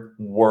Western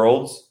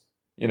worlds.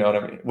 You know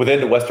what I mean? Within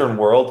the Western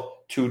world,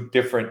 two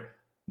different,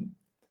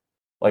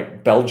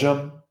 like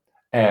Belgium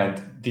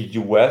and the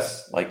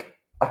US. Like,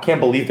 I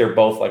can't believe they're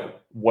both like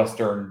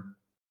Western,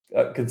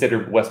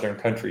 considered Western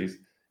countries.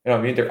 You know what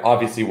I mean? They're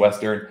obviously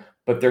Western,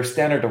 but their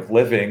standard of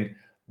living,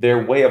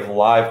 their way of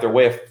life, their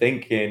way of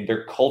thinking,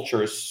 their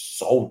culture is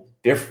so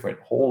different.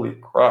 Holy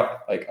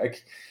crap.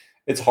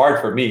 It's hard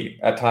for me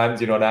at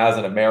times, as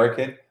an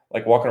American,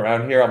 like walking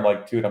around here, I'm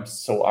like, dude, I'm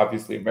so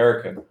obviously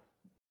American.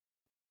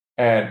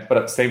 But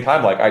at the same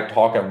time, like I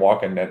talk and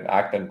walk and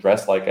act and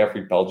dress like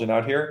every Belgian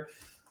out here.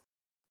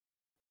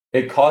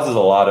 It causes a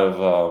lot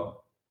of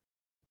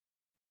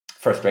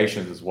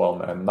frustrations as well,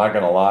 man. I'm not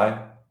going to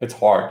lie. It's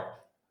hard.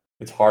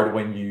 It's hard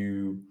when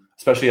you,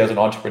 especially as an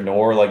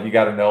entrepreneur, like you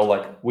got to know,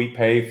 like we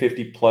pay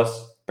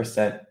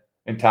 50+%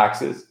 in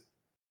taxes.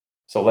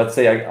 So let's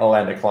say I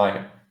land a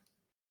client,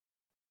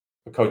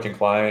 a coaching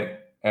client,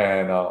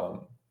 and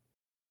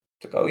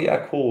like, oh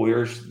yeah, cool.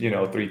 Here's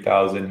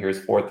 $3,000. Here's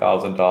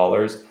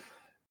 $4,000.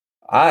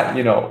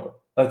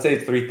 Let's say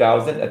it's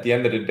 $3,000. At the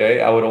end of the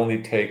day, I would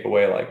only take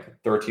away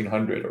like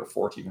 $1,300 or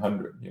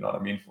 $1,400. You know what I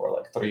mean, for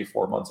like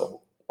 3-4 months of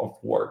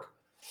work.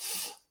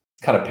 It's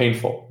kind of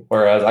painful.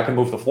 Whereas I can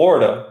move to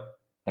Florida,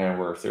 and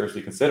we're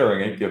seriously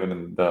considering it,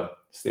 given the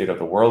state of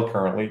the world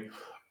currently.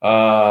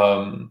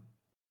 And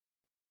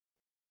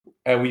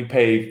we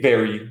pay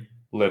very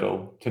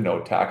little to no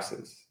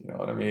taxes. You know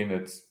what I mean?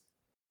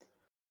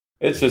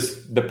 It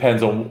just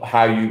depends on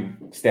how you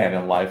stand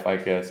in life, I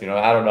guess. I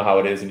don't know how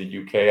it is in the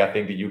UK. I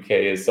think the UK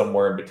is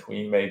somewhere in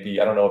between, maybe.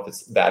 I don't know if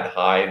it's that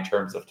high in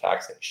terms of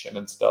taxation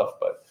and stuff,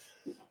 but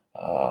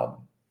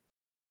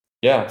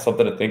yeah,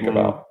 something to think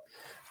about.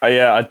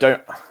 Yeah, I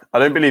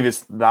don't believe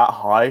it's that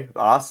high.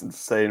 That's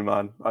insane,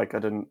 man.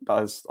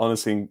 That is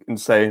honestly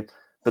insane.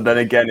 But then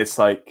again, it's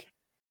like,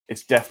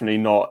 it's definitely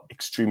not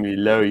extremely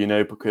low,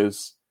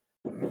 because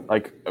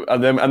like,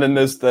 and then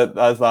there's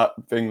that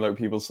thing, like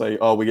people say,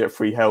 oh, we get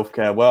free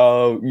healthcare.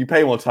 Well, you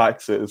pay more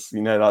taxes,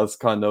 that's it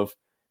kind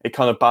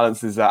of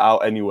balances that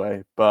out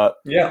anyway. But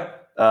that's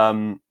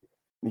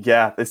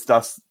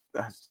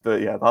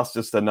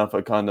just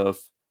another kind of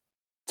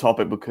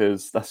topic,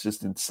 because that's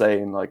just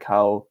insane, like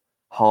how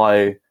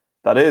high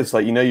that is.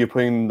 Like, you're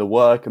putting in the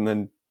work, and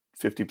then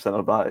 50%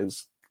 of that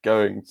is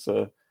going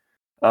to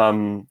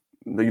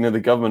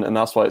the government, and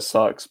that's why it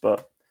sucks.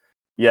 But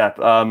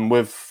yeah,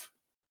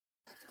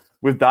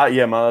 with that,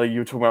 yeah, man, you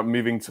were talking about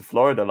moving to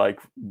Florida. Like,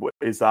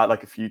 is that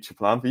like a future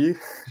plan for you?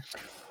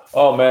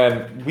 Oh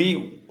man,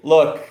 me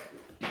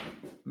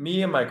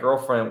and my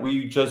girlfriend,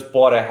 we just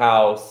bought a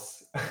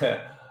house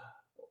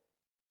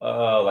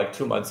like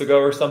 2 months ago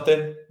or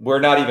something.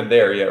 We're not even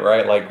there yet,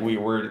 right? Like, we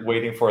were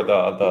waiting for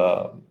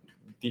the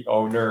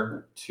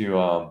owner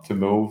to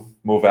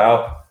move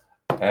out,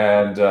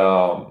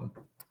 and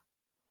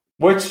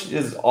which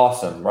is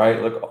awesome,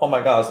 right? Like, oh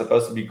my God, it's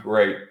supposed to be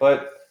great,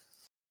 but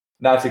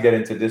not to get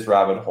into this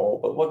rabbit hole,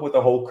 but what with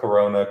the whole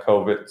Corona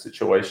COVID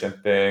situation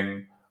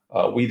thing,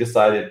 we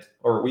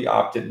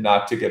opted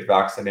not to get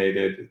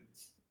vaccinated.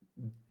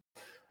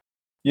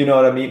 You know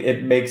what I mean?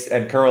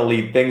 And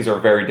currently things are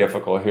very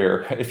difficult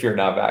here if you're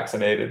not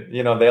vaccinated.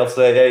 They'll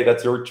say, hey,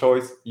 that's your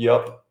choice.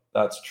 Yup,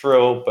 that's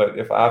true. But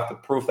if I have to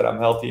prove that I'm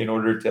healthy in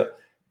order to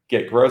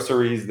get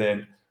groceries,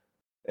 then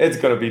it's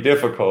going to be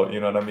difficult. You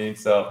know what I mean?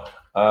 So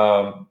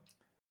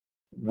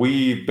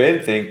we've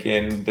been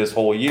thinking this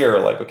whole year,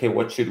 like, okay,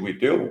 what should we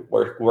do?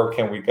 Where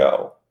can we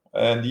go?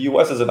 And the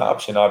US is an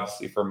option,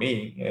 obviously, for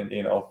me and,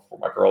 for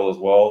my girl as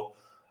well.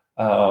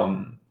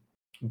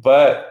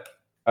 But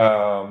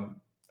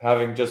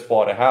having just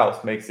bought a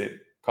house makes it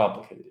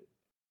complicated,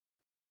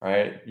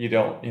 right? You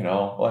don't,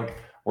 like,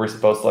 we're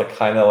supposed to like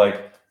kind of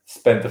like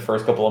spend the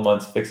first couple of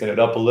months fixing it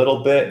up a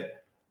little bit.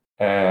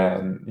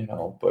 And,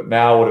 but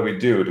now what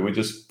do? Do we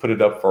just put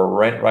it up for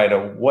rent right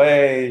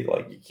away?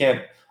 Like, you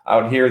can't.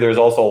 Out here, there's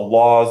also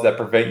laws that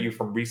prevent you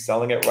from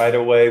reselling it right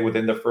away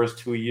within the first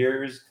 2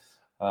 years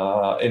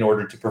in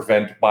order to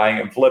prevent buying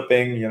and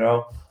flipping,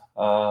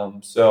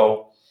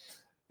 So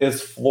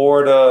is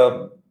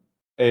Florida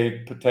a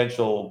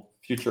potential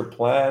future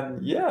plan?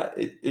 Yeah,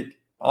 it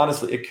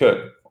honestly, it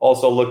could.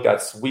 Also looked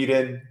at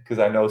Sweden, because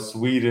I know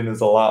Sweden is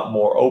a lot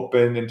more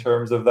open in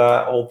terms of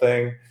that whole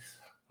thing.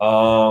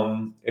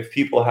 If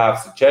people have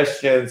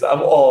suggestions,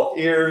 I'm all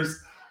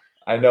ears.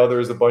 I know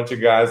there's a bunch of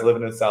guys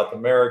living in South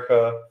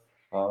America,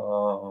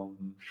 on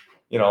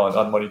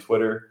Money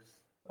Twitter.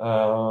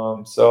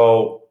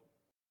 So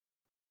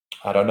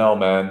I don't know,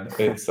 man.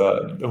 It's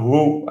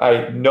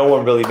no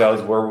one really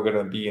knows where we're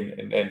gonna be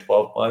in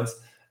 12 months.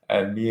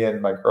 And me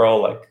and my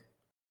girl, like,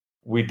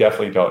 we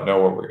definitely don't know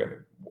where we're gonna,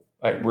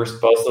 like, we're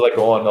supposed to like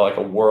go on to like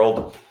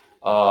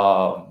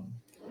um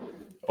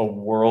a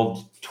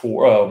world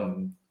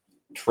tour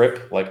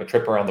trip, like a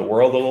trip around the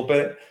world a little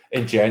bit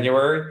in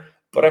January.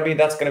 But I mean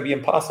that's gonna be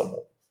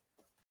impossible,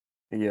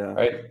 Yeah,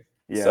 right?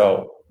 yeah.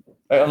 So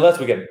unless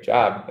we get a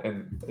job,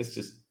 and it's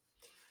just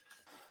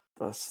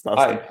That's the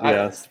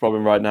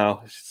problem right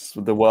now. It's just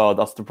with the world,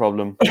 that's the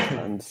problem.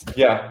 And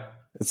yeah.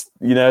 it's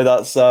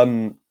that's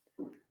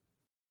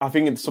I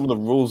think some of the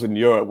rules in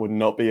Europe would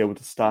not be able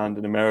to stand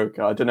in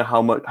America. I don't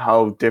know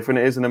how different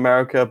it is in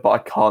America, but I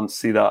can't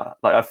see that.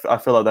 Like I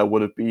feel like there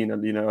would have been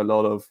a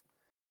lot of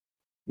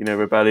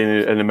rebellion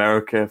in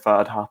America if that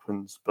had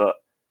happened. But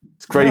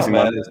it's No, crazy,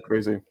 man. man. It's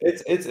crazy.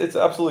 It's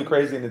absolutely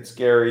crazy and it's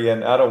scary.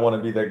 And I don't want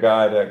to be the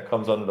guy that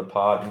comes under the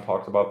pod and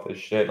talks about this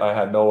shit. I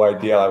had no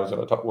idea I was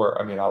going to talk.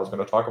 I was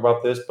going to talk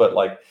about this, but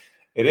like,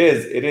 it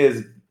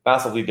is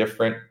massively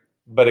different.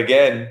 But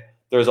again,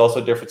 there's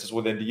also differences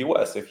within the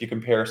U.S. If you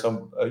compare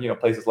some,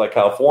 places like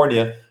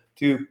California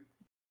to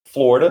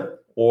Florida,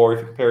 or if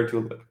you compare it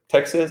to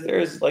Texas,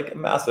 there's like a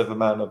massive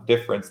amount of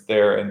difference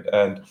there.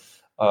 And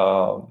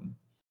um,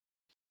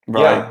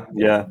 Right?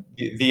 yeah,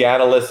 Yeah. the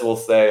analysts will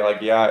say like,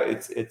 yeah,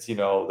 it's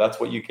that's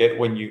what you get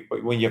when you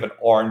have an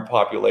armed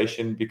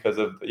population because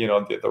of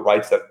the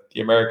rights that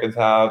the Americans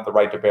have, the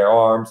right to bear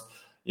arms.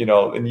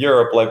 In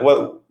Europe, like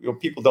what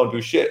people don't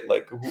do shit.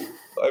 Like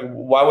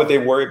why would they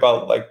worry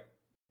about like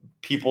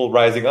people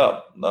rising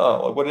up?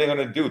 No, like, what are they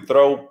going to do?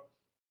 Throw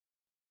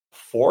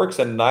forks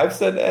and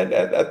knives at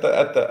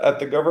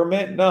the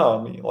government? No,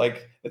 I mean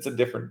like it's a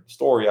different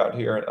story out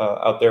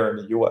there in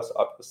the U.S.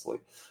 obviously,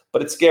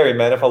 but it's scary,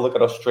 man. If I look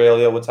at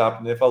Australia, what's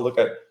happening? If I look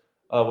at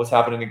what's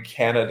happening in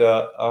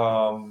Canada,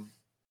 I'm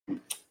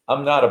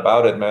not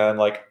about it, man.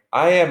 Like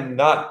I am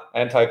not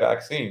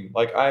anti-vaccine.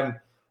 Like I'm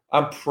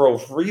pro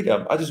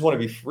freedom. I just want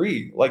to be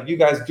free. Like you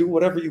guys do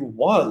whatever you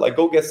want. Like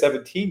go get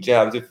 17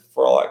 jabs if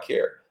for all I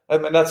care. I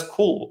mean that's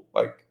cool.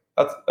 Like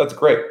that's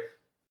great.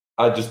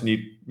 I just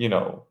need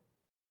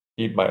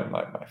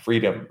my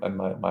freedom and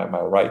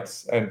my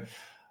rights. And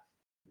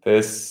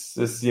this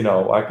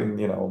I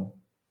can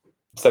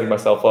setting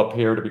myself up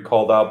here to be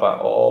called out by a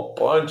whole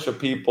bunch of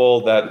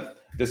people that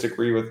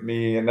disagree with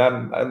me, and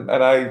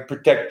I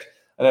protect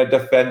and I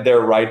defend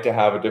their right to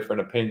have a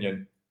different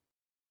opinion.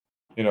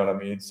 You know what I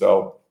mean?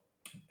 So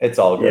it's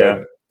all Yeah.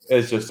 good.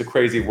 It's just a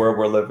crazy world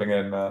we're living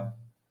in, man.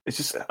 It's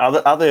just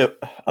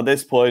at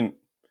this point,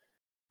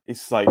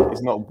 it's like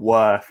it's not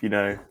worth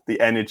the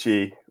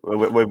energy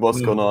with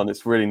what's going on.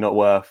 It's really not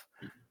worth.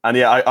 And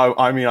yeah,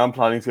 I mean I'm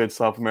planning to go to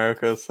South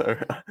America, so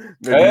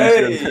maybe you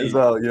should as Hey,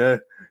 well.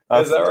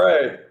 is that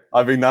right?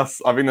 I think that's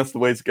the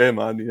way to go,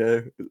 man.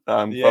 Third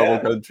world Yeah,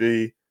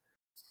 country.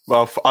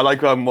 Well, I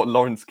like what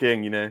Lawrence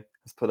King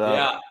has put out.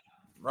 yeah,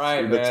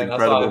 right, It looks man. I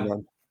incredible, saw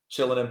man.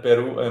 chilling in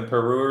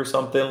Peru or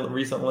something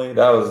recently.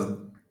 That was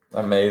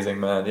amazing,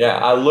 man. Yeah,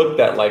 I looked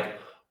at like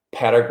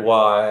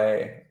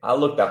Paraguay. I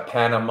looked at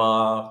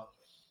Panama.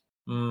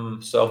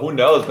 So who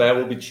knows, man?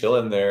 We'll be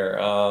chilling there.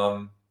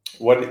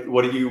 What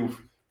do you?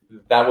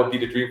 That would be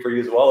the dream for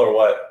you as well, or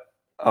what?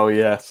 Oh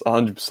yes,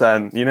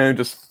 100%.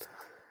 Just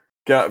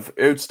it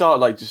would start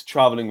like just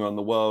traveling around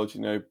the world.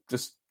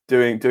 Just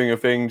doing a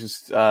thing,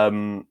 just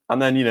and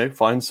then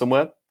find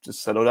somewhere,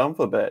 just settle down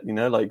for a bit.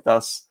 Like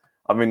that's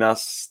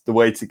the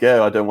way to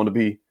go. I don't want to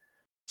be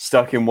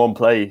stuck in one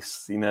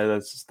place.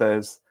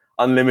 There's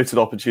unlimited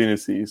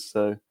opportunities,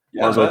 so might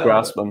Yeah, as well man.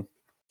 grasp them.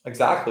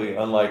 Exactly.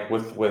 Unlike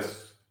with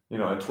in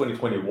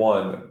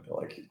 2021,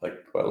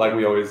 like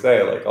we always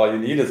say, like all you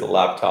need is a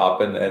laptop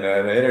and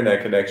an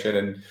internet connection,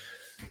 and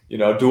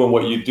doing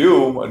what you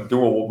do and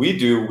doing what we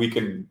do, we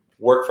can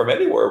work from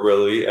anywhere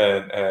really,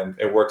 and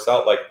it works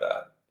out like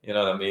that. You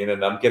know what I mean?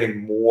 And I'm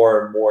getting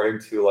more and more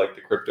into like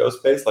the crypto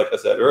space. Like I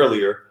said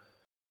earlier,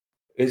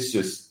 it's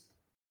just,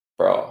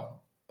 bro,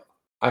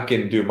 I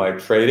can do my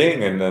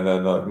trading and then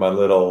my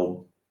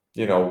little,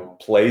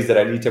 plays that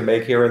I need to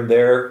make here and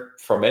there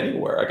from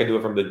anywhere. I can do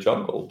it from the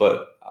jungle,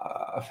 but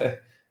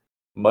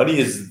money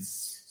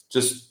is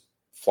just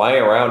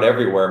flying around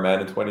everywhere,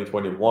 man, in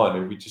 2021.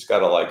 And we just got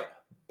to like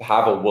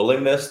have a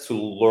willingness to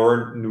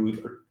learn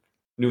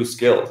new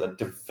skills and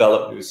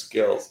develop new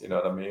skills. You know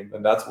what I mean?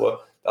 And that's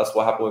what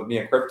happened with me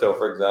in crypto,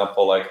 for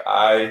example. Like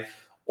I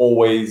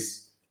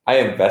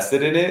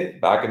invested in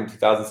it back in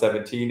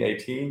 2017,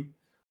 18.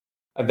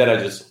 And then I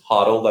just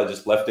hodled. I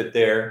just left it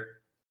there.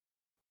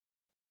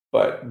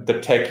 But the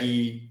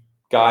techie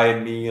guy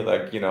in me,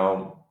 like,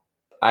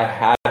 I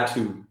had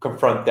to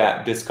confront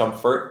that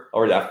discomfort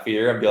or that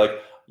fear and be like,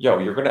 yo,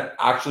 you're going to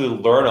actually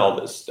learn all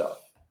this stuff.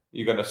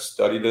 You're going to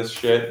study this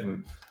shit.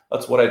 And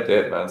that's what I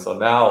did, man. So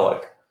now,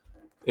 like,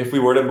 if we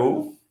were to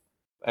move,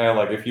 and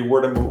like, if you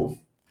were to move,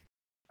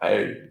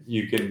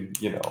 you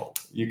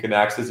can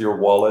access your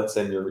wallets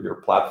and your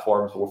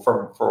platforms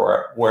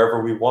for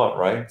wherever we want,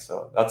 right?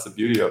 So that's the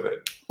beauty of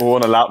it. Or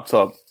on a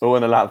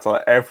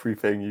laptop.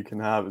 Everything you can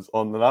have is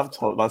on the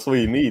laptop. That's all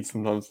you need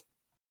sometimes.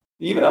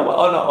 Even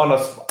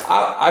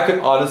I could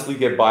honestly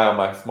get by on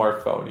my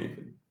smartphone.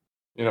 Even,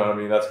 you know what I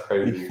mean? That's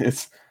crazy.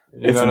 It's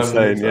You it's know what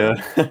I mean? insane,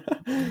 yeah.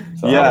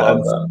 So I Yeah, love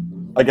and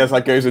that. I guess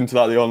that goes into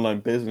like the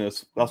online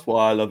business. That's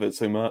why I love it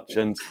so much.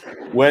 And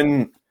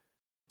when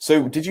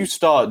so did you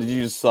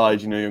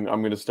decide, I'm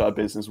going to start a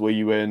business? Were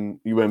you were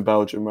in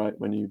Belgium, right?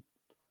 When you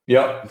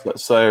Yep.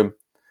 so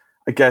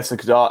I guess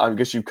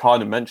you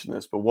kind of mentioned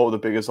this, but what were the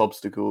biggest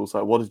obstacles?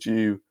 Like, what did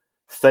you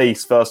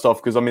face first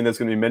off? Because I mean, there's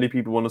going to be many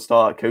people want to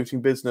start a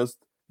coaching business,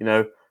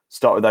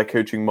 start with that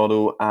coaching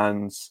model,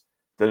 and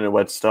they don't know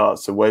where to start.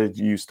 So, where did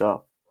you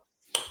start?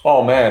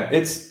 Oh man,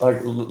 it's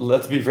like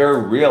let's be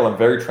very real and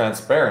very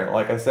transparent.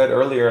 Like I said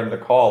earlier in the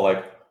call,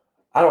 like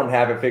I don't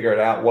have it figured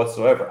out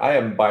whatsoever. I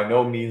am by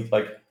no means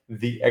like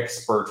the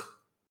expert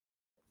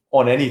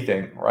on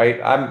anything,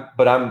 right?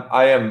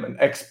 I am an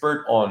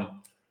expert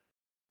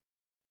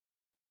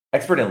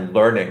in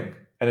learning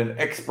and an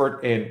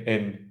expert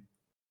in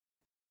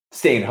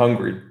staying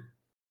hungry,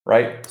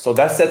 right? So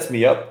that sets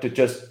me up to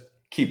just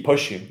keep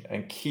pushing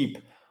and keep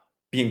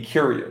being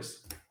curious,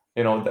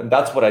 and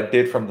that's what I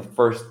did from the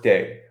first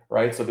day,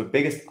 right? So the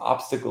biggest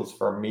obstacles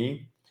for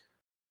me,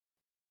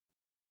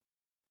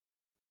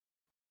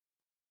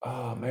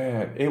 oh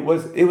man, it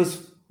was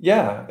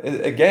yeah,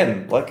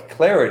 again, like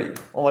clarity.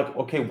 I'm like,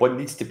 okay, what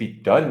needs to be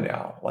done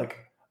now? Like,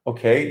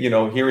 okay,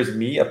 here is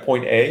me at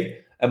point A,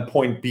 and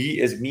point B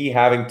is me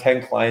having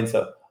 10 clients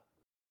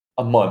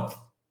a month,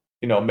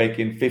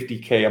 making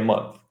 50K a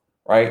month,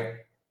 right?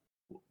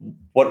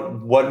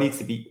 What needs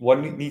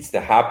to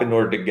happen in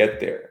order to get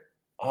there?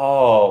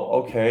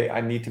 Oh, okay, I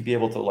need to be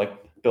able to like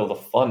build a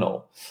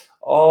funnel.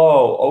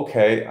 Oh,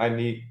 okay, I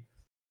need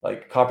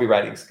like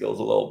copywriting skills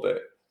a little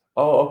bit.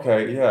 Oh,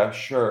 okay, yeah,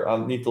 sure,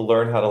 I'll need to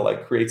learn how to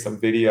like create some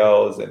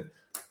videos, and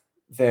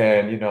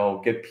then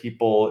get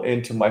people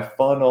into my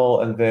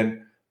funnel, and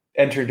then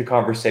enter into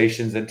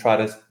conversations and try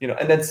to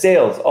and then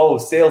sales. Oh,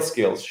 sales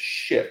skills,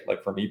 shit,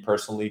 like for me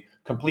personally,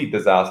 complete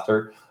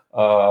disaster.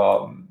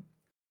 um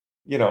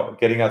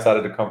Getting outside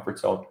of the comfort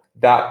zone.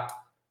 That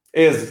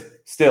is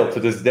still to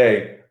this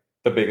day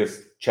the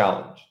biggest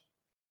challenge.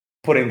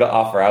 Putting the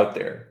offer out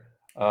there.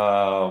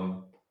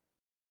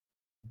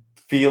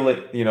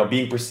 Feeling,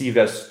 being perceived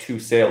as too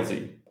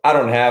salesy. I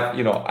don't have,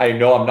 I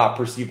know I'm not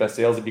perceived as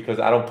salesy because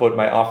I don't put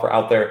my offer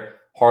out there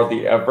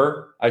hardly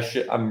ever.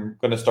 I'm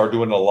going to start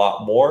doing a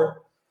lot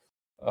more.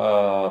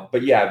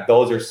 But yeah,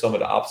 those are some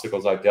of the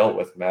obstacles I dealt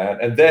with, man.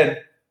 And then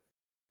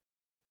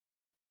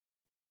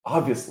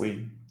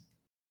obviously,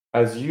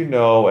 as you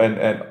know,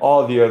 and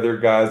all the other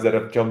guys that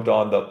have jumped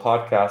on the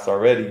podcast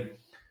already,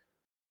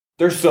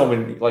 there's so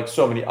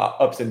many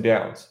ups and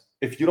downs.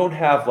 If you don't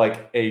have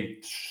like a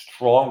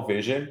strong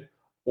vision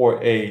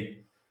or a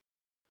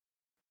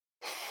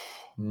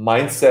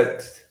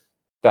mindset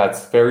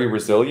that's very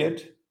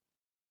resilient,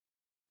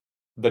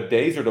 the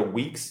days or the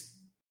weeks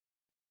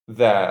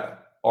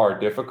that are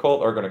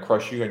difficult are going to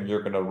crush you, and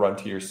you're going to run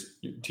to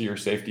your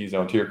safety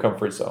zone, to your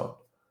comfort zone.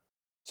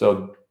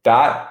 So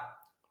that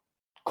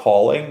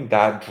calling,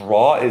 that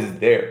draw is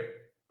there.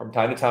 From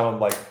time to time, I'm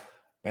like,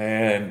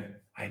 man,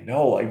 I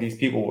know like these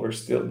people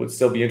would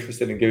still be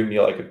interested in giving me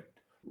like a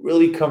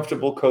really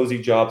comfortable, cozy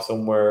job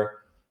somewhere,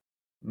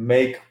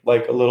 make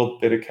like a little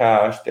bit of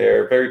cash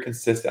there, very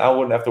consistent. I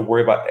wouldn't have to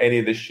worry about any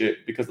of this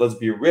shit because let's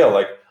be real,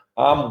 like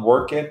I'm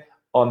working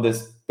on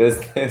this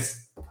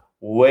business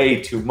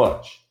way too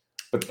much.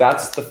 But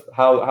that's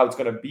how it's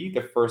going to be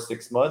the first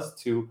 6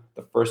 months to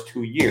the first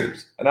 2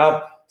 years. And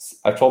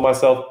I told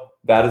myself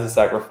that is a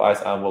sacrifice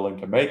I'm willing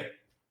to make.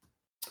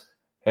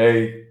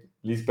 Hey,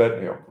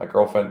 Lisbeth, my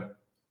girlfriend,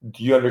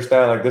 do you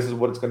understand? Like, this is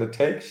what it's going to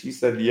take. She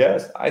said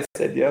yes. I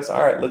said yes.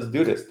 All right, let's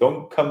do this.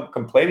 Don't come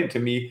complaining to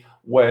me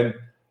when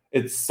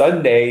it's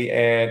Sunday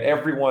and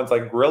everyone's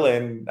like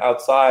grilling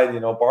outside,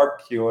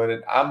 barbecuing,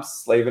 and I'm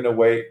slaving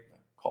away,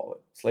 call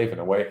it slaving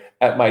away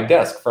at my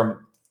desk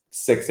from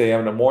 6 a.m.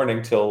 in the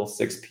morning till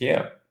 6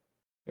 p.m.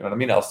 You know what I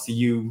mean? I'll see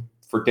you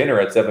for dinner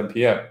at 7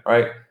 p.m.,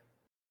 right?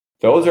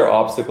 Those are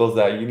obstacles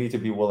that you need to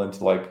be willing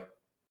to like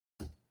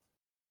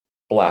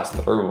blast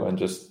through and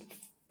just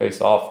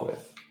face off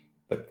with.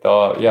 But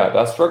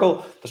the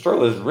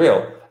struggle is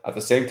real. At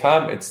the same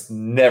time, it's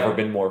never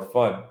been more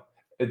fun.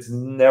 It's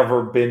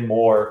never been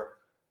more,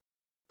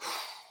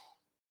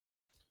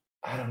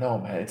 I don't know,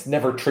 man. It's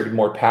never triggered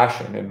more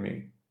passion in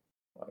me.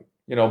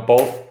 Like,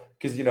 both,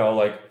 because,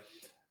 like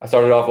I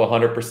started off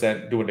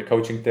 100% doing the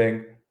coaching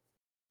thing.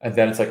 And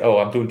then it's like, oh,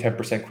 I'm doing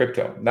 10%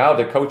 crypto. Now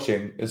the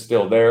coaching is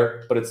still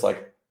there, but it's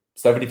like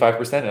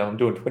 75% and I'm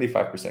doing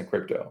 25%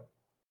 crypto.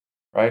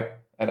 Right.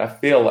 And I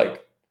feel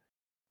like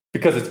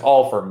because it's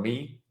all for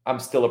me, I'm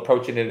still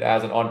approaching it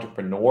as an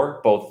entrepreneur,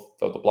 both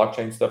the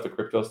blockchain stuff, the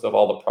crypto stuff,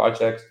 all the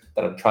projects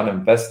that I'm trying to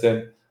invest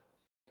in,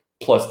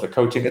 plus the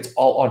coaching. It's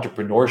all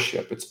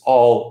entrepreneurship. It's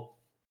all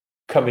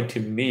coming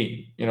to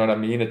me. You know what I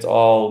mean? It's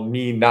all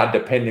me not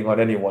depending on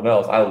anyone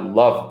else. I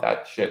love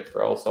that shit,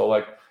 bro. So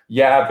like,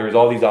 yeah, there's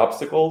all these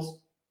obstacles,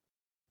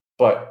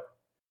 but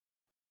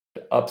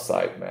the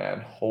upside,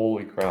 man,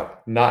 holy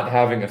crap. Not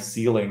having a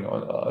ceiling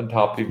on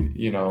top of,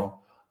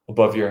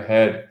 above your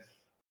head.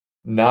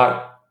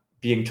 not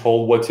being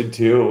told what to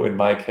do in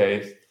my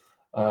case,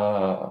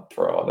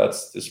 bro,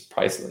 that's just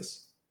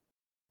priceless.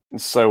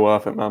 It's so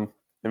worth it, man.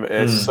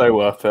 It's so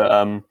worth it.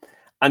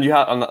 And you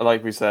have, and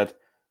like we said,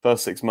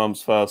 first 6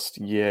 months, first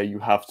year, you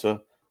have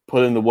to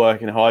put in the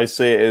work. And how I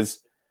see it is,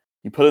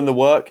 you put in the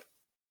work,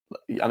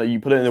 and you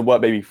put it in the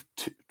work maybe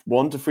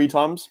 1 to 3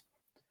 times,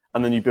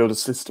 and then you build a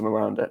system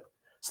around it.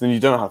 So then you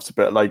don't have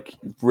to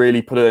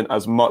really put in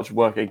as much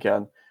work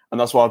again. And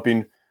that's what I've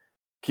been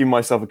keeping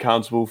myself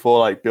accountable for,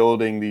 like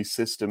building these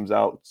systems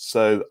out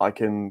so I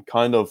can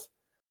kind of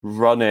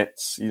run it,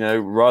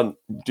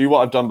 do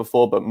what I've done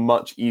before, but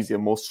much easier,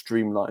 more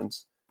streamlined.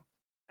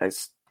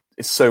 It's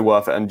so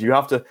worth it. And you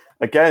have to,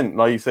 again,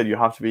 like you said, you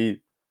have to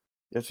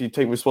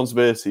take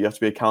responsibility, you have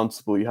to be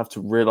accountable, you have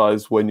to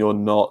realize when you're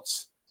not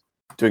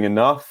doing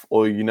enough,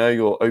 or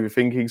you're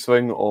overthinking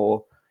something,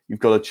 or you've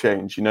got to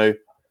change.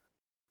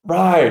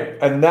 Right.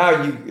 And now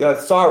you,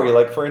 sorry,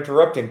 like for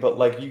interrupting, but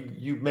like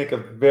you make a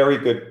very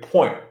good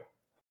point,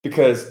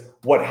 because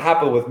what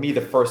happened with me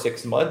the first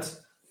 6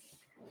 months,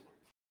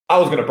 I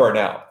was going to burn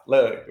out.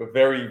 Like,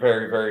 very,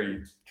 very,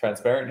 very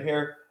transparent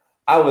here.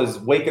 I was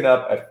waking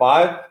up at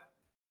 5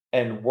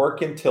 and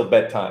working till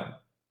bedtime.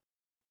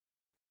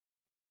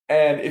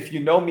 And if you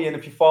know me and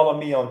if you follow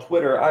me on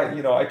Twitter,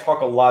 I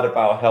talk a lot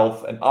about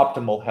health and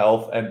optimal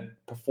health and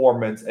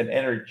performance and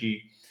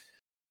energy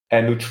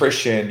and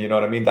nutrition, you know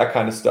what I mean? That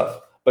kind of stuff.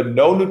 But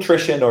no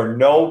nutrition or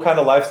no kind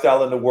of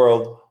lifestyle in the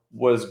world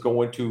was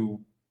going to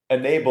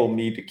enable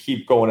me to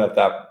keep going at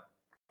that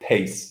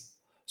pace.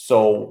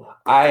 So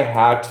I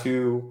had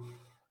to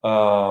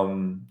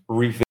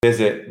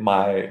revisit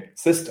my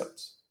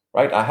systems,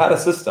 right? I had a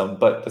system,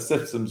 but the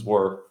systems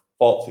were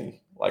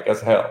faulty, like as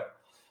hell.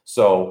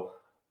 So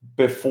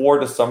before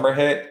the summer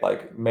hit,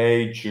 like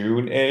May,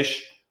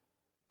 June-ish,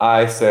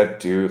 I said,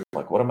 dude,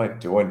 like, what am I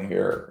doing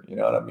here? You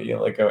know what I mean?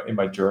 Like in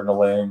my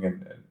journaling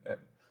and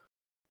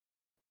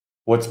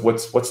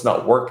what's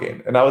not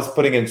working. And I was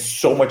putting in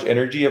so much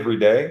energy every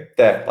day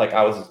that like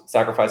I was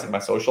sacrificing my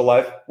social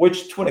life,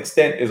 which to an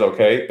extent is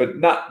okay, but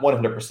not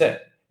 100%.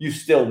 You're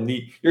still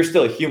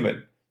a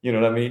human. You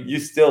know what I mean? You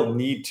still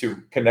need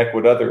to connect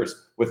with others,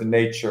 with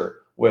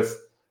nature, with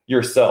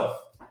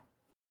yourself.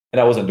 And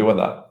I wasn't doing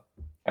that.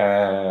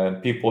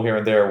 And people here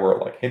and there were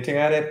like hinting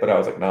at it, but I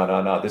was like,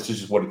 no, this is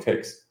just what it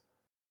takes.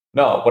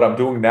 No, what I'm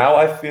doing now,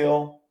 I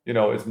feel,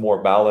 is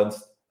more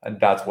balanced, and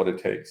that's what it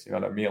takes. You know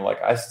what I mean?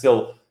 Like I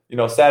still,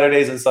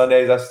 Saturdays and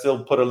Sundays, I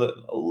still put a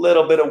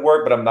little bit of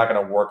work, but I'm not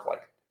going to work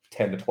like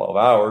 10 to 12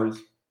 hours.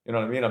 You know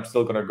what I mean? I'm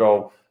still going to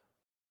go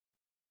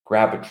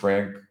grab a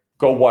drink,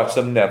 go watch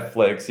some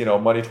Netflix.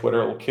 Money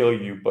Twitter will kill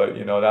you, but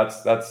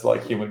that's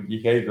like human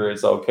behavior.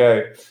 It's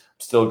okay. I'm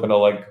still going to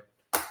like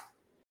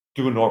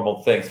do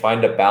normal things,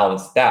 find a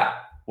balance.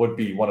 That would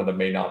be one of the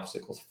main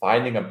obstacles,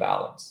 finding a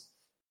balance.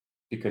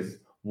 Because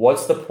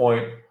what's the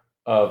point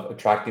of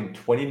attracting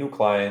 20 new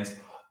clients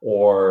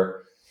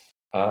or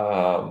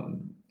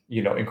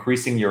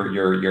increasing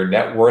your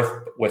net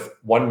worth with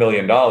 $1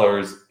 million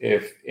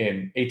if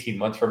in 18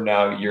 months from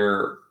now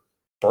you're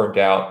burned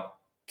out,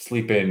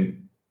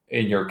 sleeping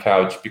in your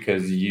couch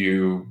because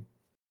you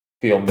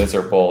feel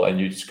miserable and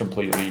you just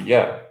completely,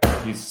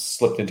 you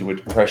slipped into a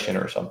depression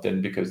or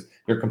something because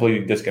you're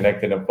completely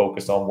disconnected and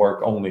focused on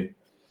work only.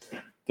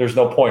 There's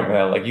no point,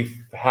 man. Like you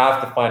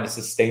have to find a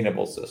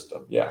sustainable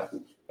system. Yeah,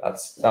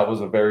 that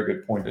was a very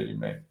good point that you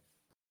made.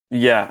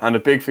 Yeah, and a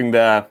big thing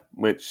there,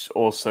 which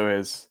also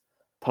is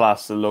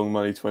plus the long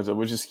money Twitter,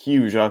 which is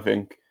huge, I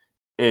think,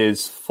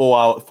 is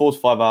 4 to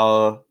 5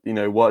 hour,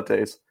 work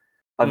days.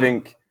 I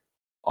think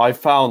I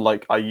found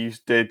like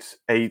did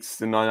 8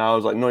 to 9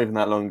 hours, like not even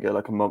that long ago,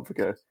 like a month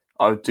ago.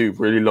 I would do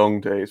really long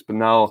days, but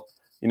now,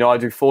 I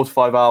do 4 to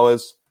 5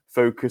 hours,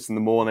 focus in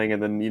the morning,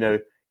 and then,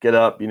 get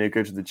up,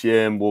 go to the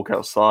gym, walk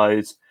outside,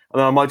 and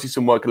then I might do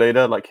some work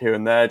later, like here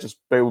and there.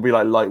 But it will be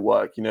like light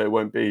work, it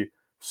won't be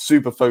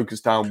super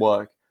focused down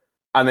work,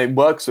 and it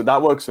works. So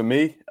that works for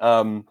me,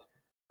 and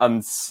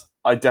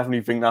I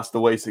definitely think that's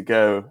the way to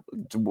go.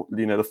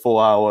 The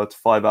 4 hour to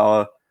 5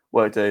 hour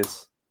work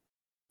days.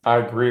 I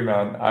agree,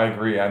 man. I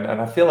agree, and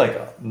I feel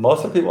like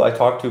most of the people I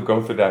talk to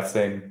go through that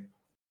same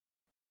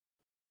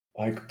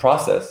like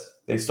process.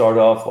 They start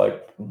off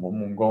like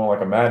going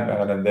like a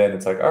madman, and then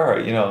it's like, all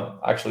right,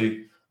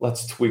 actually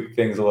let's tweak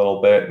things a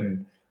little bit.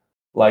 And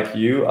like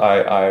you,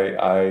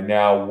 I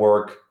now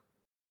work.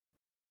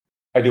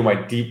 I do my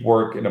deep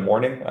work in the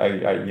morning.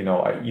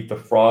 I eat the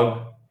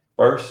frog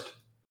first,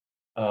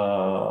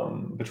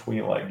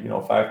 between like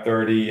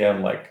 5:30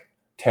 and like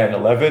 10,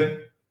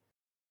 11.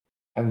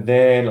 And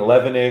then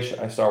 11-ish,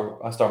 I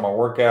start my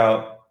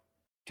workout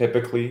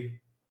typically.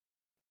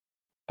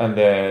 And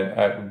then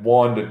at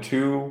 1 to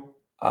 2,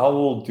 I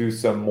will do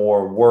some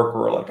more work,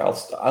 or like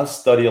I'll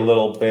study a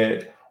little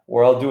bit,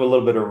 or I'll do a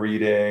little bit of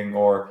reading,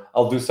 or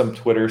I'll do some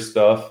Twitter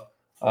stuff.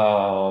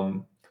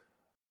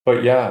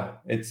 But yeah,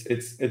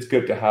 it's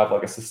good to have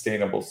like a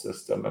sustainable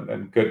system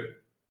and good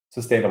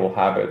sustainable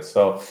habits.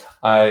 So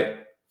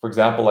for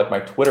example, like my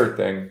Twitter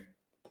thing,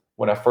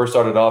 when I first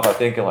started off, I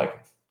think in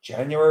like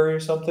January or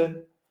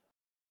something,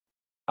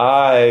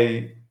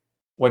 I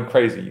went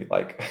crazy.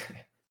 Like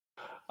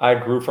I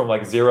grew from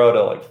like 0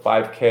 to like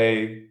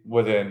 5K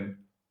within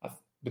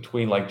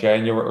between like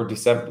January or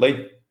December,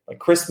 late like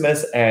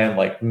Christmas and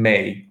like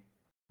May,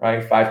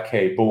 right?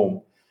 5K,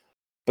 boom.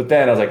 But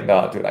then I was like,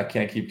 no, dude, I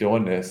can't keep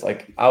doing this.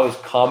 Like I was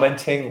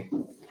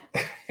commenting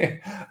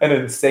an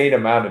insane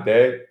amount a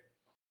day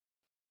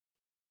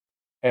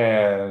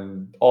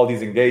and all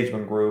these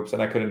engagement groups,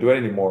 and I couldn't do it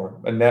anymore.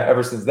 And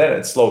ever since then,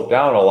 it slowed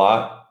down a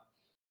lot.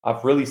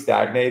 I've really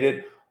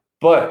stagnated,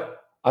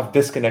 but I've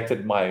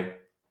disconnected my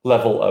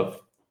level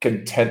of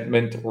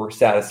contentment or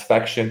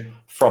satisfaction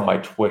from my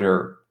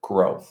Twitter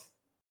growth.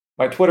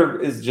 My Twitter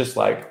is just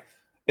like,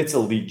 it's a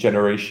lead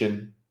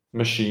generation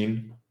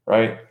machine,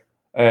 right?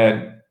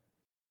 And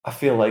I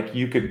feel like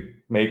you could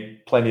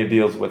make plenty of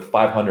deals with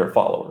 500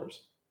 followers.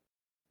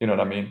 You know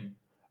what I mean?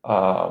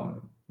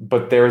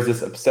 But there's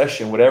this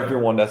obsession with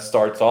everyone that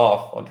starts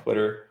off on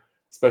Twitter,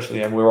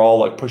 especially, and we're all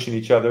like pushing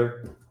each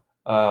other.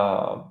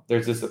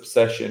 There's this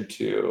obsession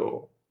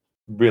to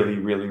really,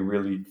 really,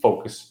 really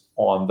focus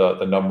on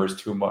the numbers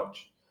too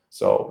much.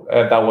 So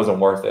that wasn't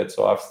worth it.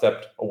 So I've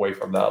stepped away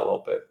from that a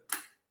little bit.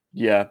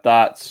 Yeah,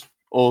 that's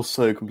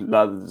also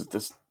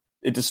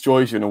it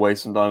destroys you in a way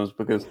sometimes,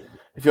 because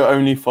if you're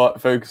only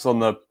focused on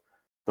the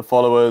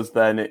followers,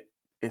 then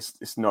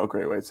it's not a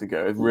great way to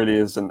go. It really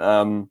isn't.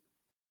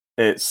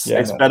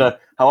 It's better.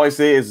 How I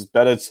see it is, it's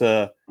better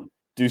to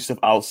do stuff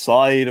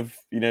outside of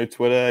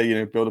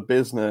Twitter. Build a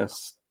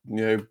business.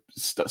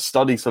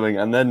 Study something,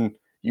 and then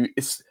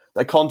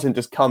that content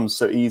just comes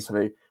so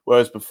easily.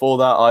 Whereas before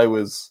that, I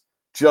was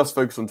just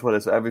focused on Twitter,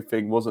 so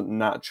everything wasn't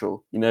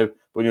natural.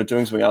 When you're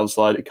doing something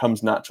outside, it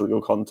comes natural,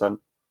 your content.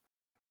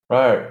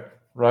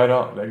 Right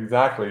on,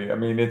 exactly. I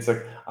mean, it's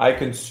like I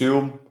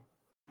consume,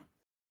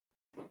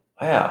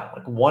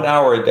 like 1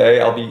 hour a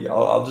day.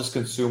 I'll just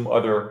consume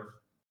other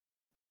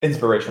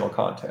inspirational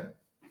content.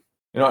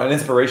 And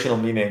inspirational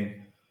meaning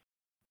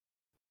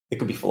it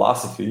could be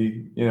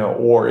philosophy,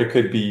 or it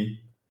could be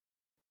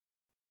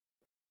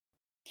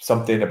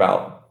something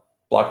about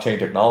blockchain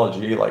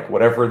technology, like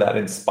whatever that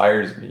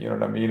inspires me, you know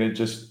what I mean? It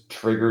just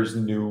triggers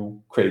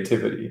new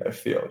creativity, I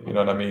feel, you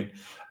know what I mean?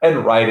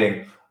 And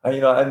writing,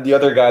 and the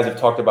other guys have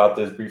talked about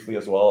this briefly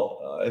as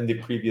well in the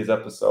previous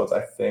episodes.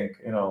 I think,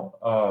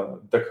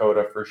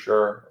 Dakota for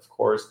sure, of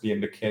course,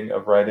 being the king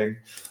of writing.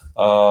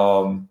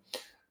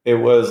 It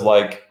was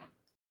like,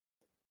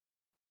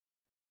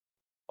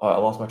 I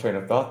lost my train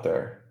of thought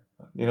there.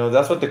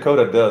 That's what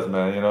Dakota does,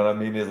 man. You know what I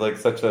mean? He's like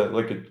such a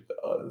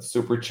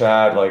super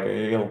chat, like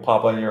it'll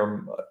pop on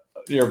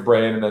your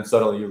brain, and then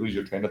suddenly you lose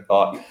your train of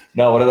thought.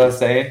 No, what was I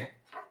saying?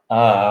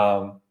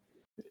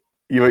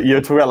 You were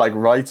talking about like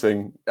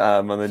writing,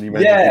 and then you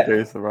mentioned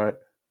Dakota, right?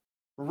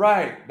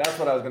 Right. That's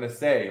what I was gonna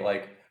say.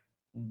 Like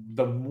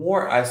the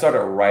more I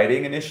started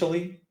writing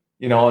initially,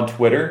 on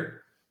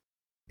Twitter,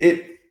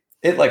 it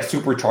like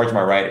supercharged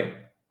my writing.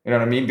 You know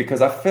what I mean?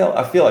 Because I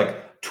feel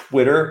like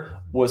Twitter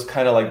was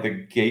kind of like the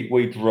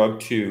gateway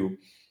drug to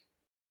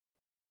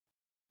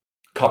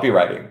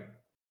copywriting,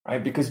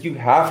 right? Because you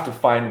have to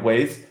find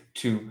ways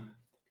to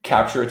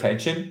capture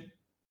attention,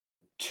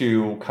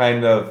 to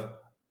kind of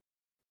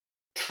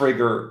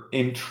trigger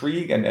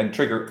intrigue and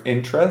trigger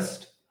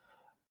interest.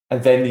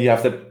 And then you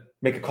have to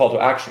make a call to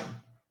action,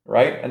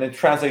 right? And it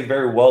translates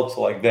very well to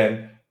like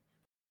then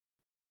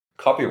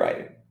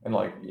copywriting. And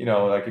like,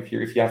 like if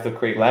you have to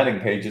create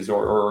landing pages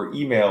or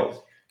emails,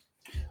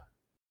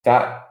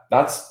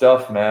 that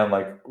stuff, man,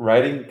 like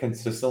writing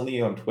consistently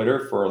on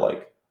Twitter for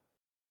like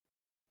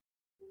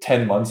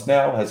 10 months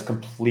now has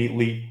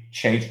completely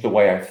changed the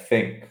way I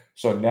think.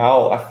 So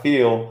now I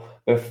feel,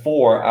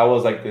 before I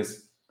was like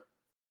this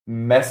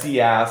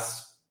messy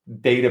ass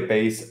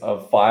database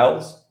of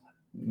files.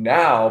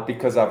 Now,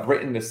 because I've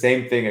written the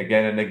same thing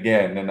again and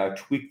again, and I've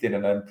tweaked it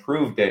and I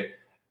improved it,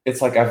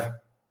 it's like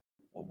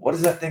what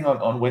is that thing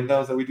on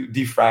Windows that we do?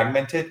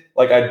 Defragmented?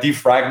 Like I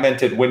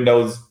defragmented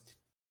Windows,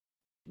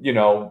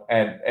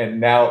 and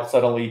now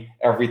suddenly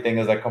everything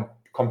is like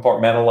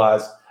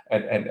compartmentalized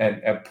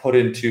and put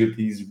into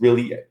these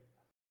really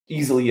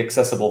easily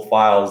accessible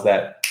files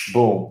that,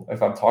 boom,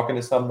 if I'm talking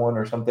to someone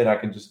or something, I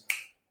can just,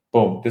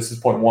 boom, this is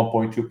point 1,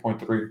 point 2, point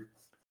 3.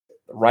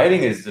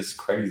 Writing is just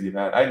crazy,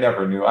 man. I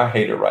never knew. I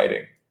hated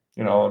writing.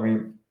 I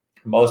mean,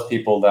 most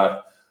people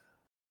that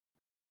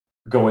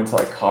go into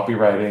like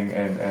copywriting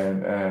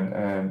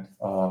and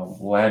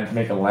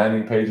making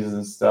landing pages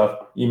and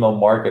stuff, email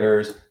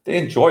marketers, they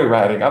enjoy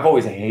writing. I've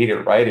always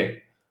hated writing.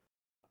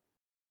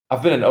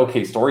 I've been an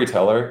okay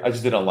storyteller. I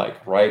just didn't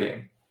like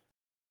writing.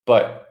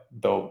 But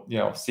though,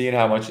 seeing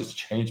how much it's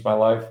changed my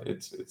life,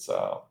 it's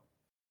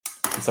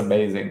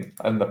amazing.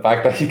 And the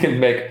fact that you can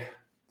make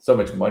so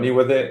much money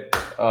with it,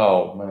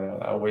 oh man,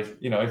 I wish,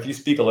 if you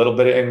speak a little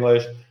bit of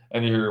English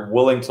and you're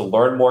willing to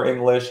learn more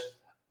English,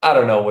 I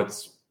don't know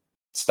what's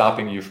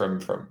stopping you from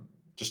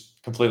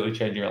just completely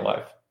changing your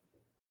life.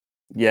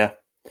 Yeah.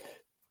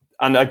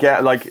 And I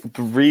get like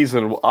the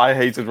reason I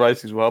hated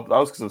writing as well, but that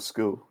was because of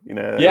school,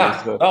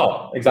 Yeah.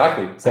 Oh,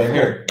 exactly. Same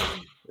here.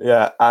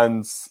 Yeah.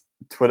 And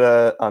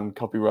Twitter and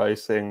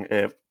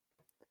copywriting,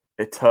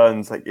 it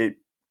turns like it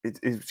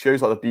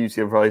shows like the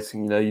beauty of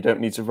writing. You don't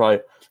need to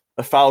write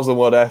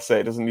 1,000-word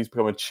essay. It doesn't need to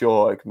become a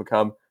chore. It can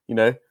become,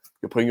 you're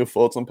putting your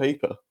thoughts on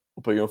paper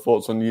or putting your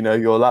thoughts on,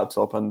 your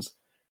laptop, and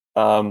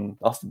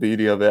that's the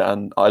beauty of it.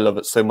 And I love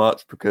it so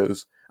much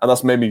and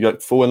that's made me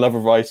like fall in love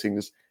with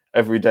writing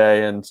every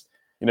day. And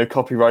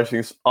copywriting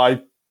is,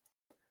 I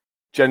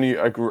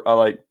genuinely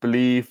I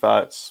believe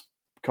that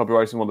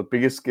copywriting is one of the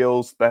biggest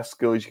skills, best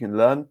skills you can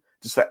learn,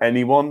 just for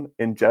anyone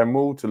in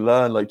general to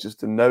learn, just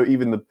to know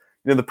even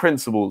the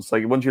principles.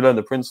 Like once you learn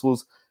the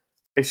principles,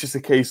 it's just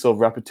a case of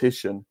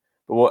repetition.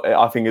 But what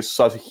I think is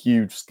such a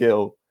huge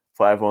skill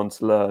for everyone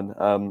to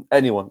learn.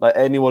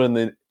 Anyone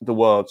in the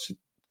world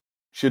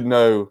should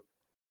know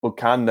or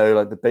can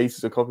know the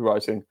basis of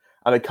copywriting,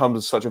 and it comes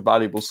as such a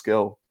valuable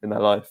skill in their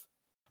life.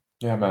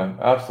 Yeah, man,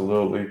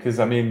 absolutely. Because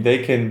I mean,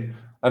 they can,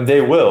 and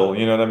they will.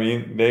 You know what I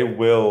mean? They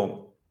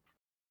will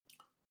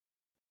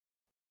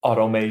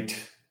automate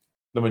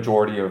the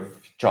majority of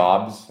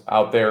jobs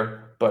out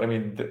there. But I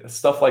mean,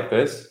 stuff like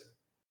this,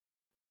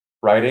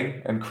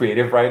 writing and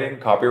creative writing,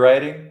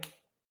 copywriting,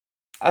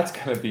 that's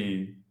gonna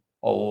be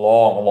a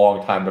long,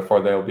 long time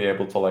before they'll be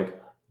able to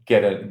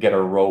get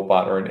a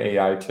robot or an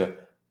AI to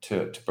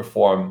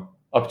perform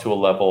up to the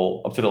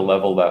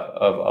level that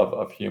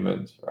of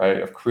humans,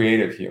 right? Of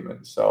creative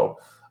humans. So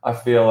I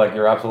feel like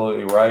you're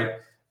absolutely right.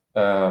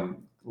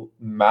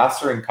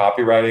 Mastering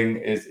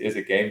copywriting is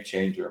a game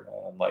changer,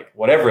 man. Like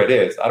whatever it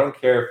is, I don't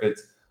care if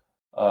it's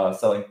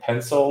selling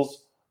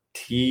pencils,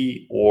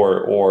 tea,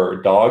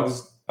 or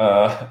dogs.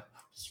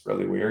 It's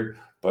really weird,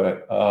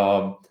 but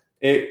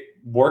it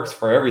works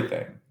for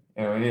everything.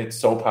 It's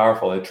so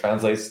powerful. It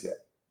translates to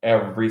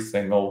every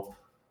single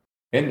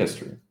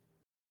industry.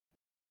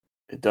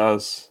 It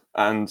does,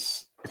 and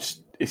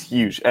it's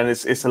huge, and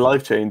it's a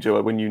life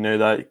changer when you know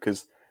that,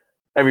 because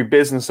every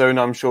business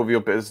owner, I'm sure, of your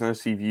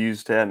business, you've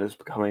used it and it's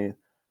becoming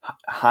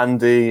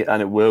handy,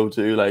 and it will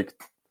do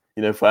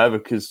forever,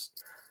 because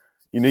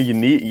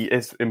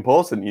it's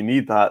important. You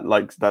need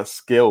that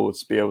skill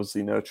to be able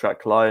to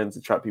attract clients,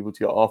 attract people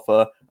to your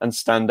offer, and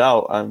stand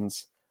out. And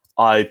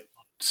I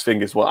just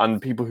think it's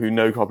and people who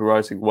know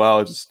copywriting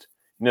well, just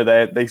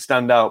they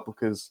stand out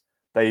because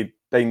they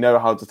know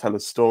how to tell a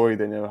story.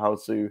 They know how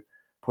to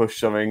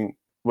push something,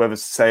 whether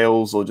it's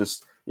sales or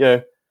just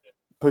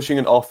pushing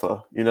an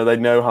offer. They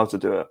know how to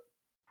do it.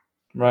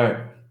 Right.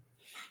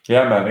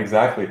 Yeah, man.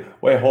 Exactly.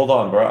 Wait, hold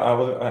on, bro. I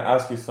was gonna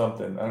ask you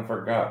something. I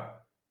forgot.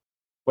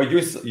 Wait,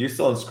 you're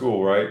still in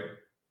school, right?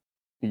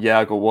 Yeah,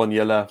 I got 1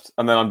 year left,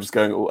 and then I'm just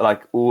going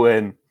all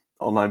in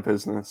online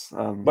business.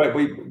 But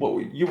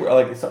you were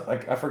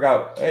I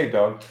forgot. Hey,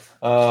 dog.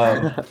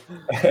 Sorry.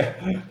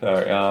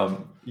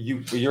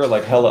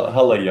 You're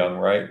hella young,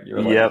 right?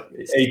 You're Yep.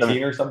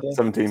 18 or something.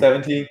 17.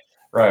 17.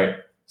 Right.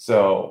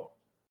 So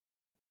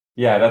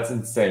yeah, that's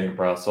insane,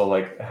 bro. So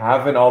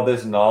having all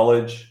this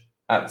knowledge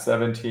at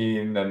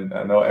 17, and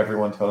I know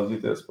everyone tells you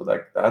this,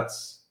 but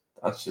that's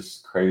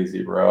just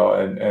crazy, bro.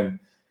 And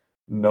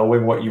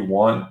knowing what you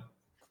want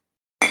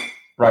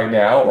right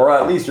now, or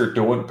at least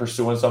you're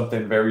pursuing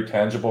something very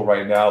tangible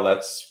right now.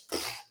 That's,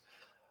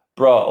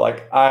 bro.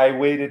 I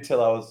waited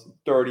till I was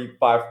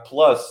 35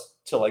 plus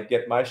to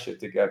get my shit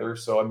together.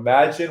 So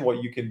imagine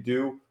what you can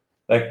do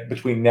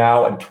between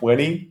now and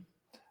 20,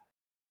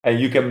 and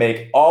you can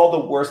make all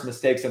the worst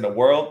mistakes in the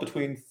world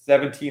between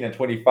 17 and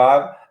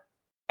 25,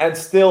 and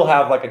still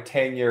have a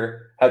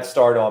 10-year head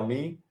start on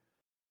me.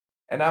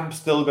 And I'm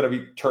still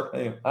gonna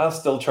I'll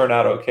still turn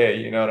out okay.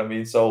 You know what I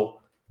mean?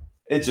 So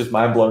it's just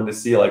mind blowing to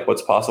see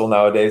what's possible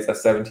nowadays. That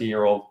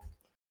 17-year-old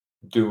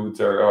dudes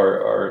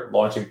are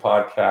launching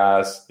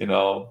podcasts,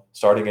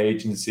 starting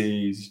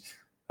agencies,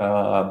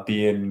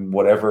 being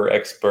whatever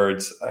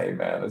experts. Hey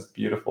man, it's a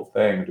beautiful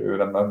thing,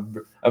 dude.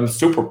 I'm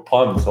super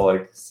pumped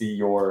to see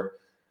your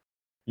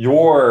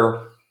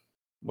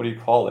what do you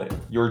call it?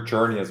 Your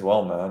journey as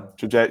well, man.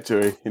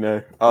 Trajectory,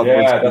 Yeah, that's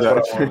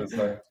what I wanted to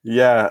say.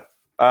 Yeah.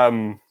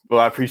 Well,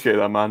 I appreciate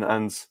that, man.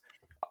 And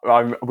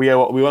we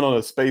went on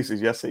a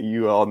Spaces yesterday.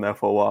 You were on there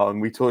for a while,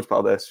 and we talked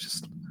about this.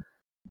 Just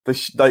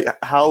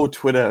how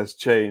Twitter has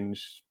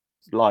changed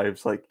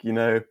lives.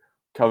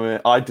 Coming.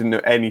 I didn't know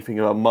anything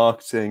about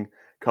marketing,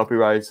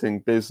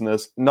 copywriting,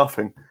 business,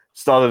 nothing.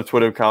 Started a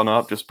Twitter account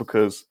up just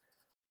because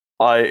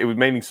it would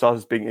mainly start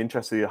as being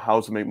interested in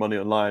how to make money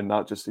online.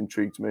 That just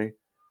intrigued me,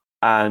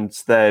 and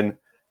then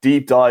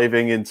deep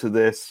diving into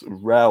this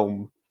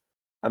realm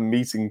and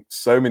meeting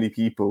so many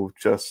people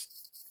just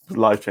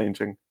life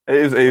changing.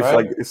 It's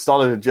Right. it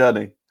started a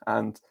journey,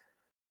 and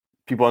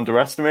people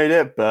underestimate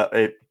it, but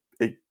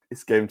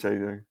it's game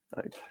changing.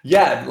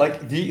 Yeah,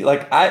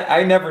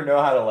 I never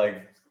know how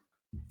to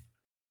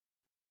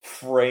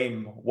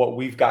frame what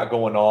we've got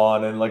going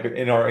on, and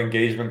in our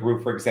engagement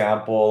group, for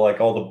example,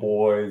 all the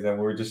boys, and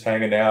we're just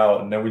hanging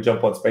out, and then we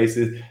jump on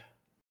Spaces.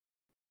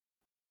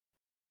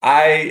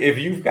 If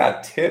you've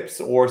got tips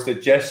or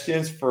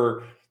suggestions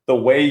for the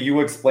way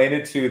you explain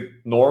it to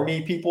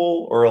normie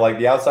people or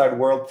the outside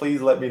world, please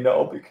let me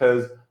know,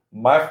 because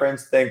my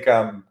friends think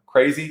I'm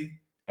crazy,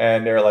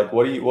 and they're like,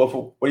 what are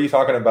you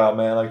talking about,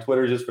 man?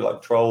 Twitter's just for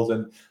trolls,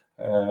 and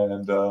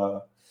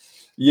And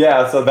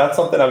yeah, so that's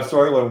something I'm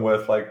struggling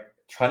with, like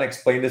trying to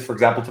explain this, for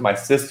example, to my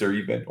sister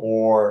even,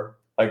 or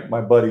like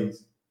my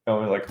buddies. You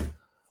know, like,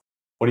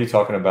 what are you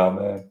talking about,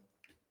 man?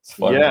 It's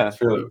funny. Yeah.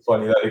 It's really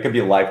funny that it could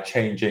be life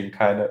changing,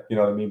 kind of. You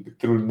know what I mean?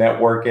 Through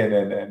networking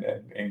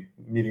and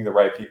meeting the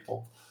right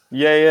people.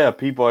 Yeah.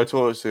 People I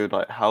talk to,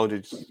 like, how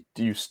do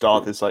you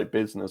start this like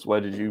business?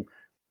 Where did you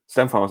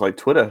stem from? I was like,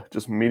 Twitter,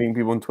 just meeting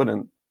people on Twitter.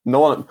 And no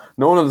one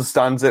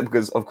understands it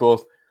because, of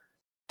course,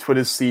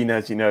 Twitter's seen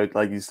as,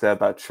 like you said,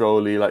 that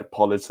trolly, like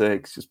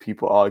politics, just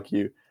people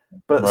argue.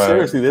 But Right.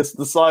 seriously,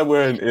 the side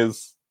we're in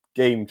is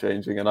game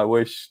changing, and I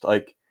wish,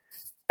 like,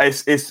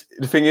 it's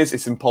the thing is,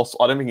 it's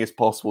impossible. I don't think it's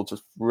possible to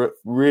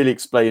really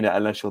explain it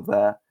unless you're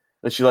there.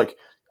 Unless you like,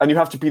 and you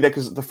have to be there,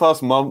 because the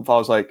first month I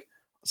was like,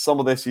 some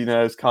of this,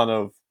 is kind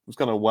of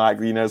whack.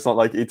 It's not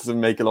like, it doesn't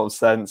make a lot of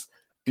sense.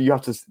 But you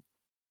have to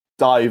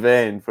dive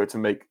in for it to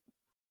make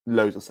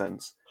loads of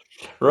sense.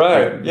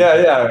 Right.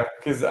 Yeah.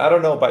 Because I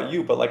don't know about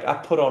you, but like I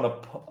put on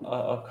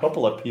a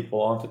couple of people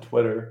onto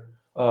Twitter.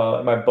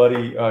 My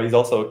buddy, he's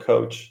also a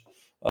coach,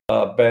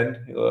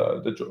 Ben,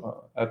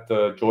 at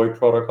the Joy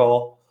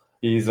Protocol.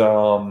 He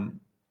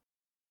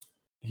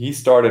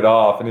started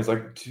off and he's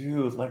like,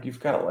 dude, like you've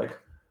got like,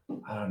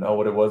 I don't know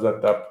what it was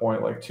at that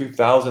point, like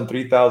 2,000,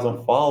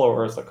 3,000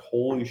 followers. Like,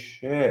 holy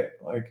shit.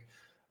 Like,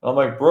 I'm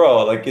like,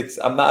 bro, like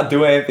I'm not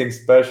doing anything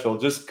special.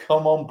 Just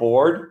come on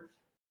board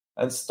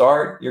and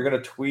start. You're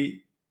going to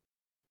tweet,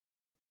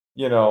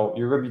 you're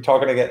going to be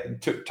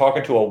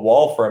talking to a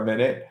wall for a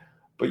minute,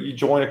 but you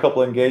join a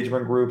couple of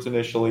engagement groups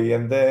initially,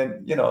 and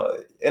then,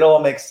 it all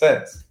makes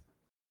sense.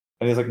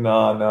 And he's like,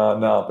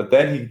 no. But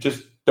then he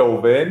just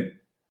dove in,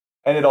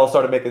 and it all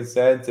started making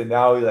sense. And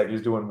now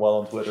he's doing well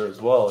on Twitter as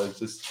well. It's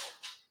just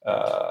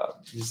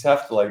you just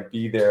have to like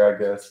be there, I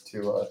guess,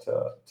 to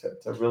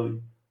really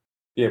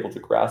be able to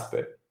grasp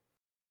it.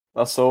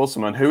 That's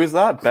awesome, man. Who is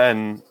that?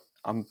 Ben.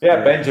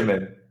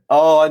 Benjamin.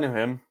 Oh, I know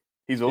him.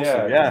 He's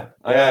awesome. Yeah.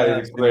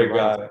 He's a great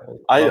guy.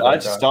 I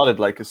just started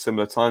like a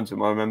similar time to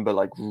him. I remember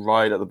like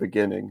right at the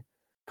beginning,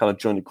 kind of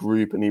joined a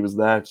group, and he was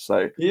there.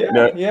 So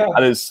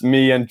and it's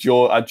me and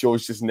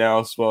George just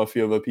now as well, a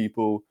few other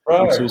people.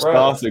 Right.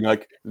 Starting,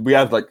 like we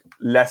had like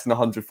less than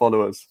 100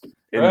 followers.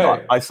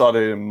 I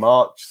started in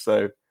March,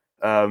 so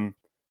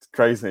it's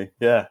crazy.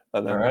 Yeah.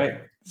 All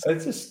right.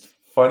 It's just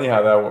funny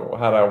how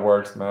that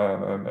works,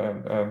 man.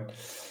 And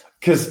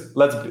because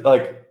let's be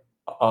like,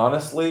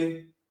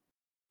 honestly,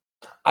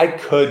 I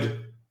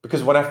could,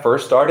 because when I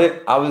first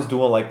started, I was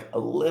doing like a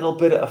little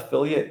bit of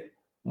affiliate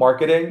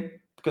marketing,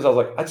 because I was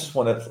like, I just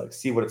want to like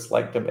see what it's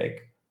like to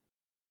make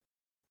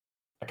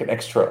like an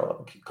extra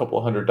couple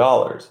of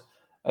 $100.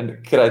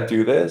 And could I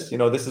do this?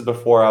 This is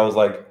before I was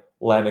like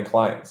landing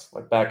clients,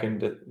 like back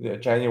in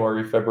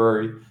January,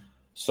 February.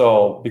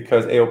 So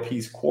because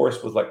AOP's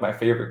course was like my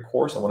favorite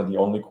course and one of the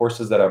only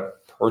courses that I've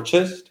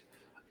purchased,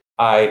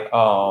 I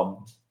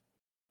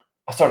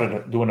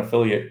started doing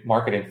affiliate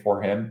marketing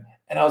for him,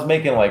 and I was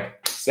making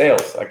like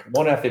sales, like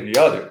one after the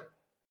other.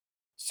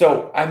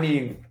 So, I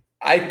mean,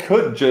 I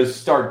could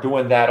just start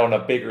doing that on a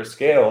bigger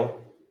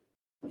scale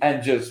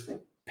and just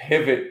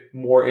pivot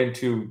more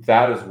into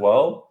that as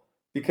well.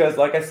 Because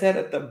like I said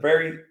at the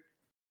very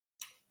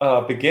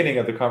beginning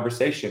of the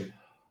conversation,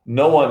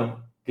 no one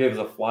gives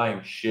a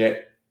flying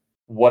shit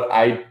what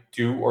I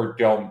do or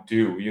don't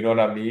do. You know what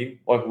I mean?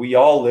 Like, we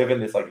all live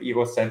in this like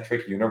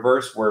egocentric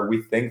universe where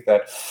we think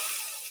that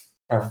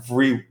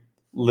every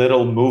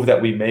little move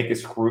that we make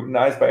is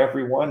scrutinized by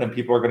everyone, and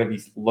people are going to be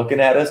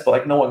looking at us, but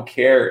like no one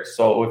cares.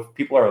 So if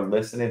people are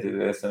listening to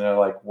this and they're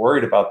like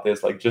worried about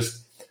this, like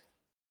just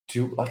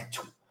do like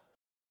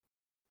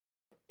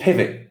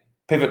pivot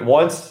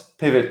once,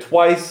 pivot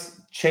twice,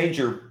 change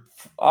your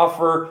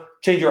offer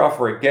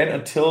again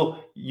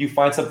until you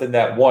find something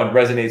that, one,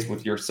 resonates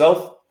with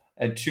yourself,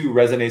 and two,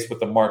 resonates with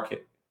the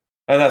market.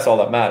 And that's all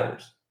that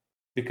matters,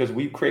 because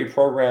we create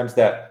programs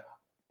that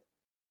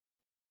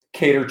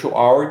cater to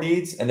our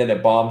needs and then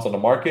it bombs on the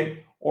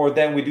market, or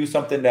then we do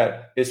something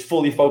that is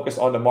fully focused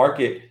on the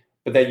market,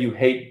 but then you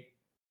hate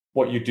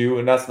what you do,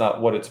 and that's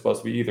not what it's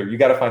supposed to be either. You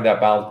got to find that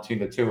balance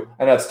between the two,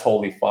 and that's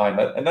totally fine.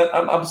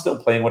 I'm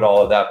still playing with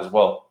all of that as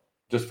well,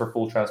 just for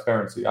full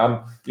transparency.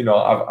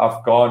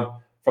 I've gone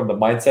from the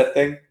mindset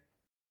thing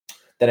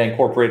that I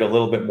incorporate a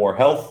little bit more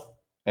health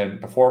and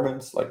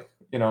performance. Like,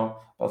 I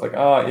was like,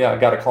 oh yeah, I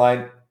got a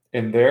client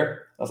in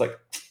there. I was like,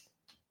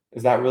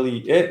 is that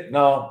really it?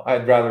 No,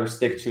 I'd rather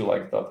stick to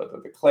like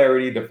the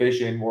clarity, the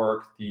vision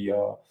work,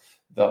 the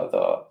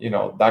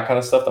that kind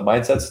of stuff, the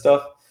mindset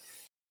stuff.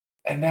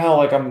 And now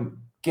like I'm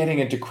getting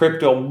into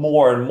crypto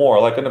more and more,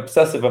 like an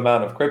obsessive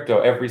amount of crypto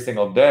every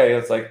single day.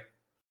 It's like,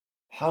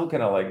 how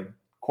can I like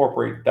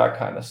incorporate that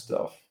kind of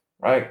stuff,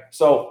 right?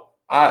 So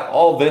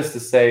all this to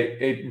say,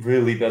 it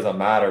really doesn't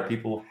matter.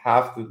 People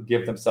have to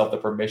give themselves the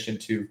permission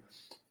to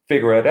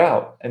figure it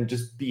out and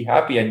just be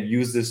happy and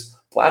use this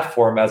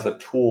platform as a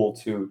tool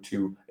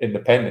to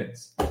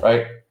independence,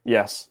 right?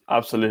 Yes,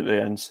 absolutely.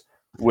 And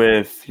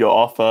with your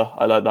offer,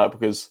 I like that,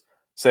 because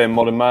say in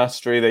Modern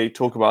Mastery, they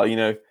talk about, you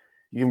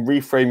can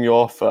reframe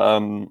your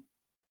offer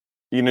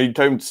You know, you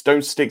don't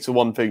stick to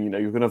one thing. You know,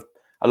 you're gonna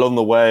along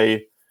the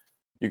way,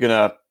 you're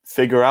gonna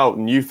figure out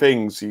new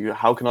things.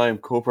 How can I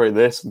incorporate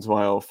this into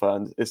my offer?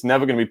 And it's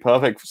never gonna be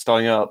perfect for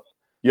starting up.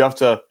 You have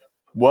to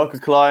work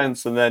with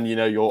clients, and then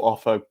your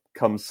offer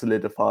comes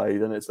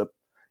solidified, and it's a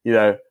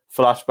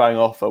flashbang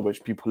offer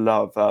which people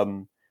love.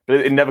 But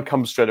it never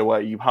comes straight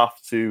away. You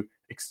have to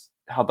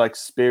have that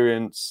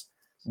experience,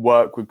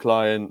 work with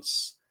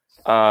clients,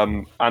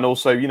 and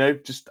also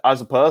just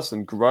as a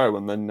person grow,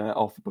 and then that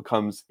offer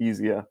becomes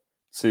easier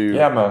to.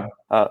 Yeah, man.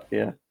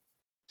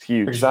 It's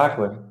huge.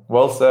 Exactly.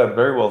 Well said.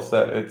 Very well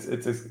said.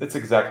 It's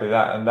exactly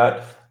that, and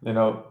that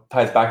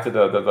ties back to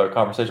the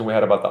conversation we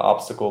had about the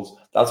obstacles.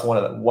 That's one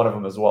of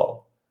them as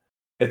well.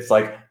 It's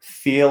like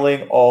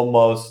feeling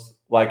almost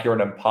like you're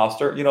an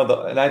imposter.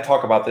 And I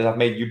talk about this. I've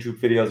made YouTube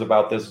videos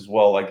about this as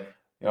well. Like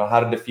how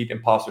to defeat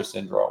imposter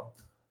syndrome.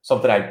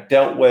 Something I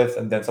dealt with,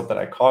 and then something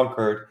I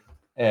conquered,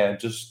 and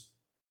just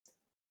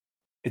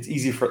it's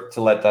easy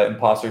to let that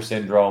imposter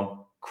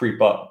syndrome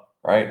creep up.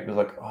 Right? It's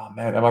like, oh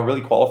man, am I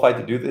really qualified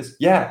to do this?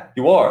 Yeah,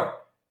 you are.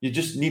 You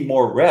just need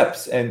more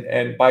reps.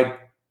 And by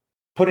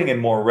putting in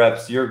more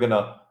reps, you're going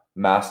to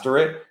master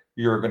it.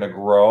 You're going to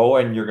grow,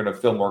 and you're going to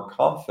feel more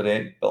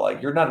confident. But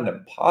like, you're not an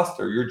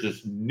imposter. You're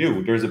just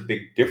new. There's a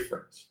big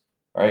difference.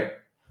 Right?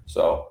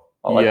 So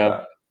I like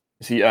that.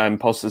 See,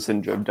 imposter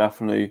syndrome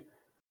definitely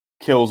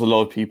kills a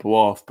lot of people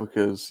off,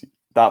 because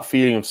that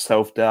feeling of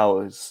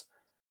self-doubt it's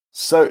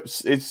so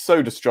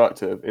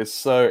destructive. It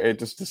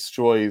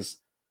just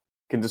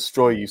can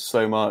destroy you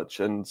so much.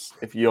 And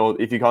if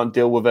you can't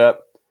deal with it,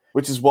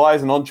 which is why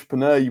as an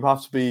entrepreneur you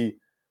have to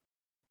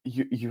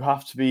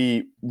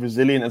be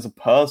resilient as a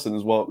person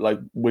as well. Like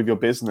with your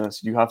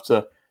business, you have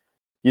to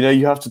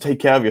take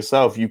care of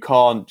yourself. You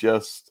can't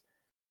just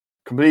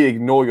completely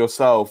ignore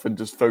yourself and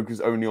just focus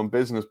only on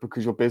business,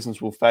 because your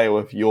business will fail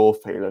if you're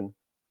failing.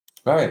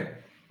 Right.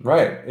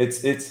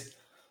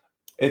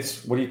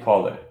 It's what do you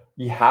call it?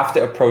 You have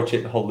to approach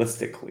it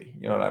holistically.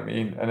 You know what I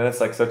mean? And it's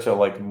like such a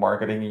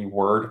marketing-y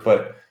word,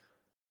 but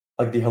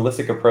like the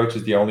holistic approach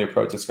is the only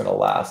approach that's going to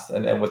last.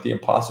 And with the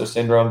imposter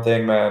syndrome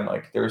thing, man,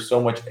 like there's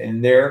so much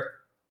in there.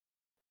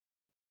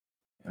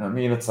 You know what I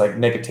mean? It's like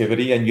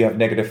negativity, and you have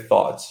negative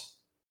thoughts,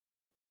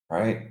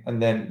 right?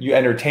 And then you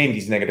entertain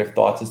these negative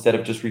thoughts instead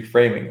of just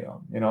reframing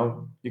them.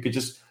 You could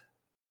just,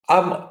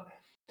 no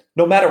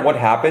matter what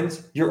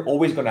happens, you're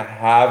always going to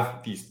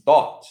have these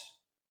thoughts.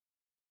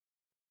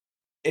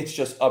 It's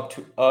just up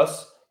to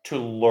us to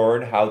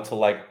learn how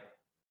to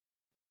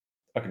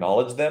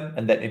acknowledge them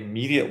and then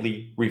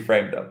immediately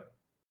reframe them,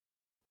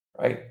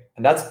 right?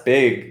 And that's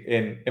big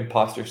in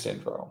imposter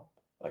syndrome.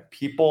 Like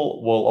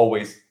people will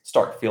always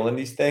start feeling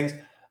these things,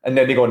 and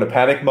then they go into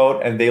panic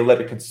mode and they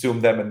let it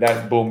consume them, and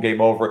then boom, game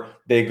over.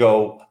 They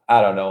go,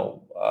 I don't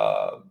know,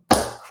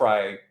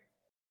 cry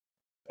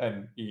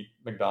and eat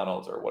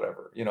McDonald's or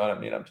whatever. You know what I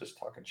mean? I'm just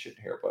talking shit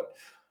here, but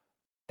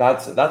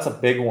that's a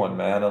big one,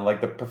 man. And like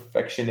the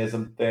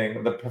perfectionism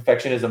thing, the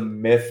perfectionism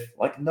myth.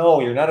 Like,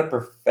 no, you're not a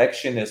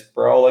perfectionist,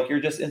 bro. Like you're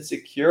just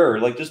insecure.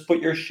 Like just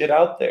put your shit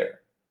out there.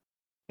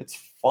 It's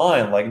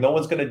fine. Like no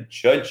one's gonna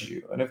judge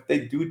you. And if they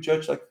do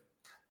judge, like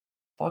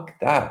fuck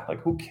that. Like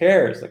who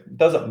cares? Like it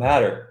doesn't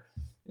matter.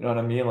 You know what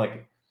I mean?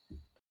 Like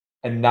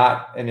and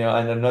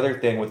another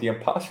thing with the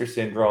imposter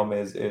syndrome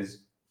is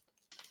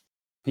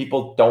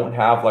people don't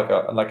have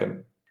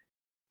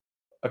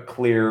a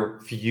clear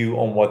view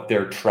on what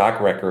their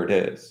track record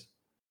is.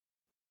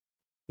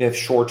 They have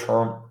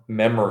short-term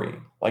memory.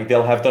 Like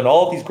they'll have done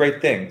all these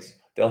great things.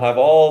 They'll have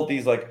all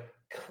these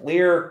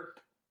clear,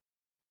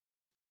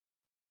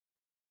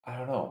 I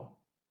don't know,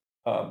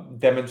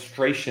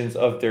 demonstrations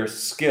of their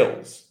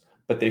skills,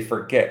 but they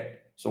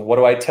forget. So what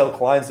do I tell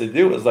clients to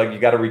do is you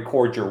got to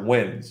record your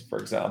wins, for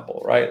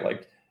example, right?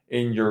 Like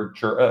in your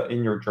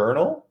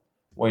journal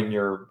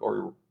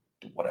or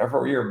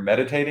whatever you're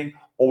meditating,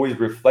 always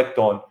reflect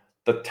on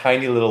the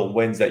tiny little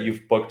wins that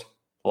you've booked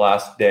the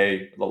last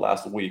day, the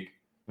last week.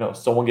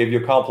 Someone gave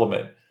you a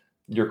compliment.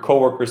 Your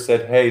coworker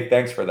said, hey,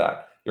 thanks for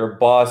that. Your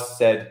boss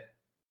said,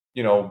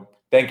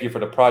 thank you for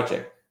the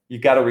project. You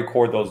got to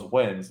record those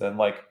wins. And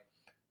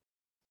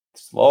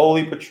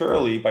slowly but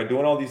surely, by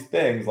doing all these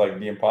things,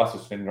 the imposter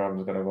syndrome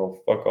is going to go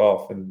fuck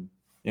off. And,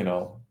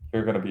 you're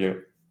going to be a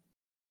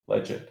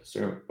legend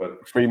soon.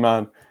 But free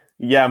man.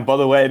 Yeah, and by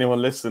the way,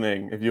 anyone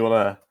listening, if you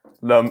want to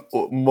learn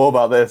more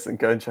about this, and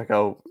go and check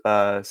out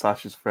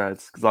Sasha's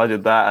threads, because I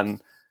did that, and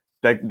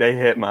they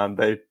hit, man.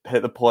 They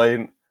hit the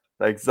point.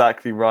 They're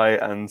exactly right,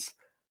 and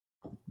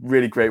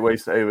really great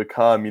ways to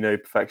overcome,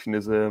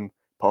 perfectionism,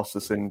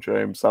 imposter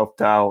syndrome,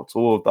 self-doubt,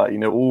 all of that.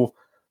 All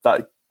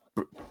that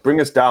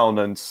bring us down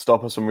and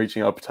stop us from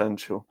reaching our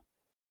potential.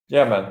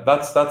 Yeah, man.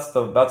 That's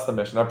the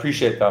mission. I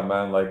appreciate that,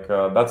 man.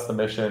 That's the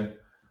mission.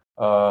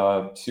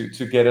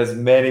 To get as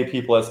many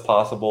people as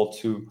possible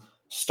to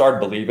start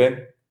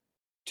believing,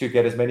 to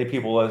get as many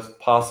people as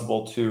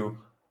possible to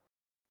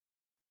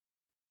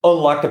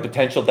unlock the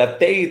potential that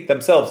they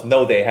themselves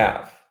know they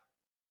have,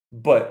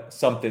 but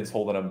something's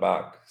holding them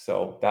back.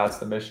 So that's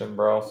the mission,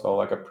 bro. So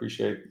I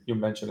appreciate you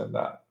mentioning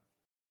that.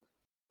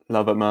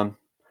 Love it, man.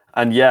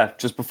 And yeah,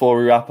 just before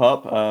we wrap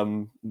up,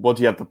 what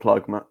do you have to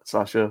plug,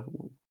 Sasha?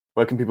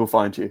 Where can people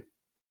find you?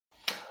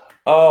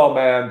 Oh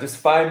man, just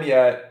find me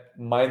at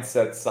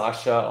Mindset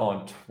Sasha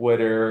on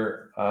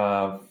Twitter.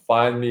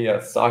 Find me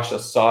at Sasha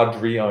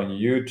Sadri on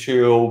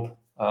YouTube.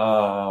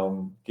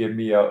 Give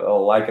me a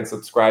like and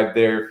subscribe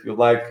there if you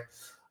like.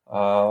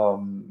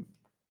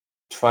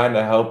 Trying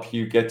to help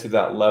you get to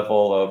that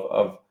level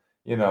of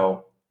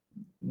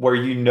where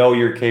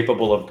you're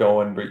capable of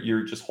going, but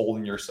you're just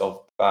holding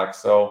yourself back.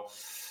 So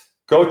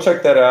go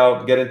check that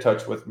out. Get in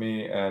touch with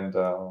me, and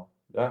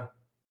yeah,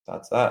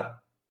 that's that.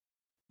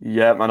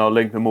 Yeah, and I'll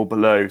link them all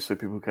below so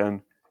people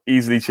can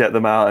easily check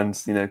them out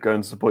and go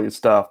and support your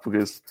stuff,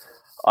 because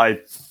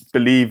I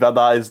believe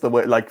that is the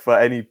way, like for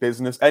any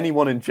business,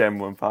 anyone in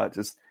general, in fact,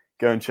 just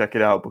go and check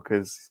it out,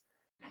 because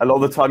a lot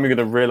of the time you're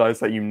going to realize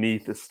that you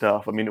need this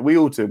stuff. I mean, we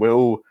all do. We're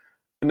all,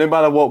 no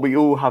matter what, we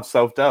all have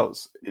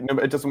self-doubts.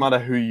 It doesn't matter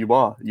who you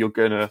are. You're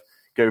going to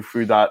go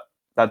through that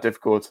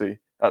difficulty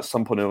at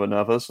some point or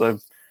another. So you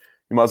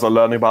might as well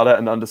learn about it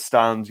and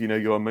understand,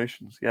 your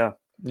emotions. Yeah.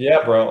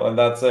 Yeah, bro, and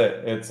that's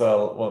it. It's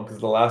because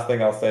the last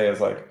thing I'll say is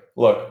like,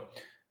 look,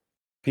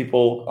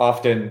 people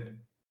often,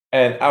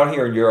 and out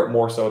here in Europe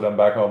more so than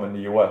back home in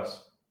the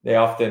US, they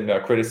often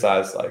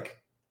criticize like,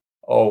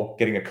 oh,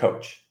 getting a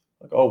coach.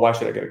 Like, oh, why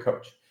should I get a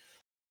coach?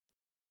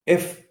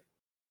 If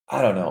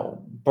I don't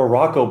know,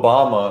 Barack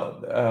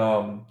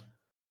Obama,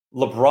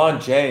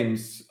 LeBron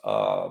James,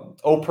 Oprah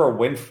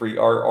Winfrey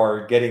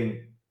are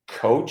getting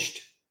coached,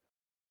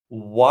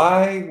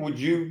 why would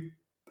you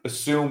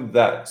assume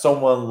that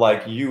someone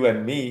like you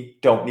and me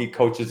don't need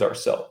coaches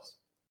ourselves?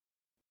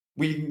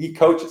 We need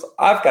coaches.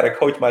 I've got to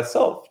coach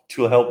myself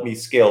to help me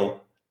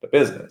scale the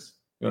business.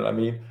 You know what I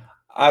mean?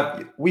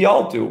 We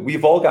all do.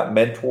 We've all got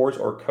mentors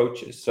or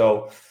coaches.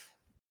 So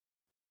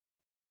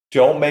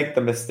don't make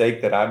the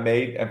mistake that I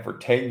made. And for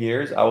 10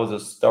 years, I was a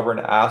stubborn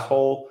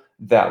asshole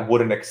that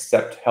wouldn't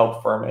accept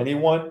help from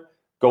anyone.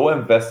 Go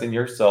invest in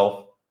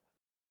yourself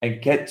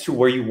and get to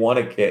where you want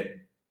to get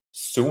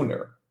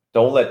sooner.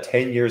 Don't let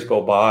 10 years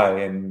go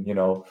by and,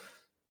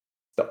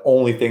 the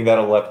only thing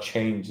that'll have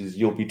changed is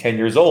you'll be 10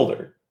 years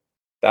older.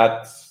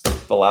 That's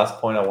the last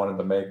point I wanted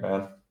to make,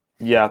 man.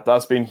 Yeah,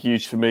 that's been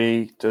huge for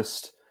me.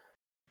 Just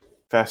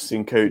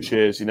investing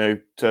coaches,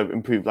 to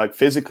improve like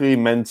physically,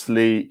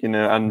 mentally,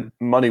 and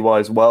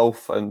money-wise,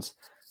 wealth. And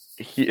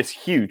it's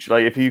huge.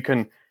 Like if you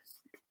can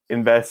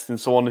invest in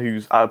someone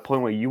who's at a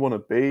point where you want to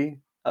be,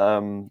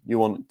 you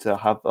want to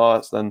have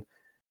that, then,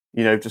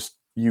 just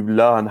you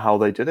learn how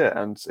they did it.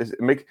 And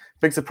it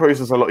makes the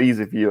process a lot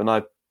easier for you. And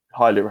I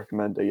highly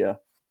recommend it. Yeah.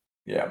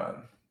 Yeah, man.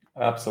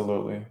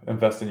 Absolutely.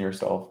 Invest in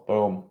yourself.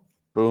 Boom.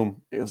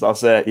 Boom.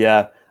 That's it.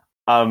 Yeah.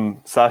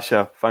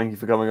 Sasha, thank you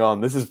for coming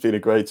on. This has been a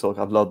great talk.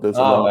 I've loved this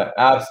a lot. Man,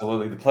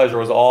 absolutely. The pleasure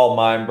was all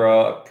mine,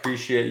 bro.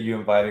 Appreciate you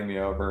inviting me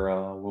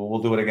over. We'll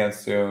do it again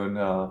soon.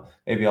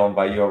 Maybe I'll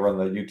invite you over on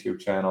the YouTube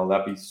channel.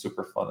 That'd be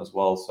super fun as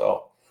well.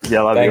 So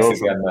yeah, that'd thanks be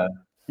awesome. again, man.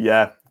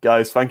 Yeah,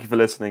 guys, thank you for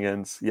listening,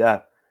 and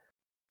yeah,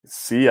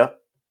 see ya.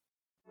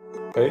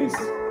 Peace.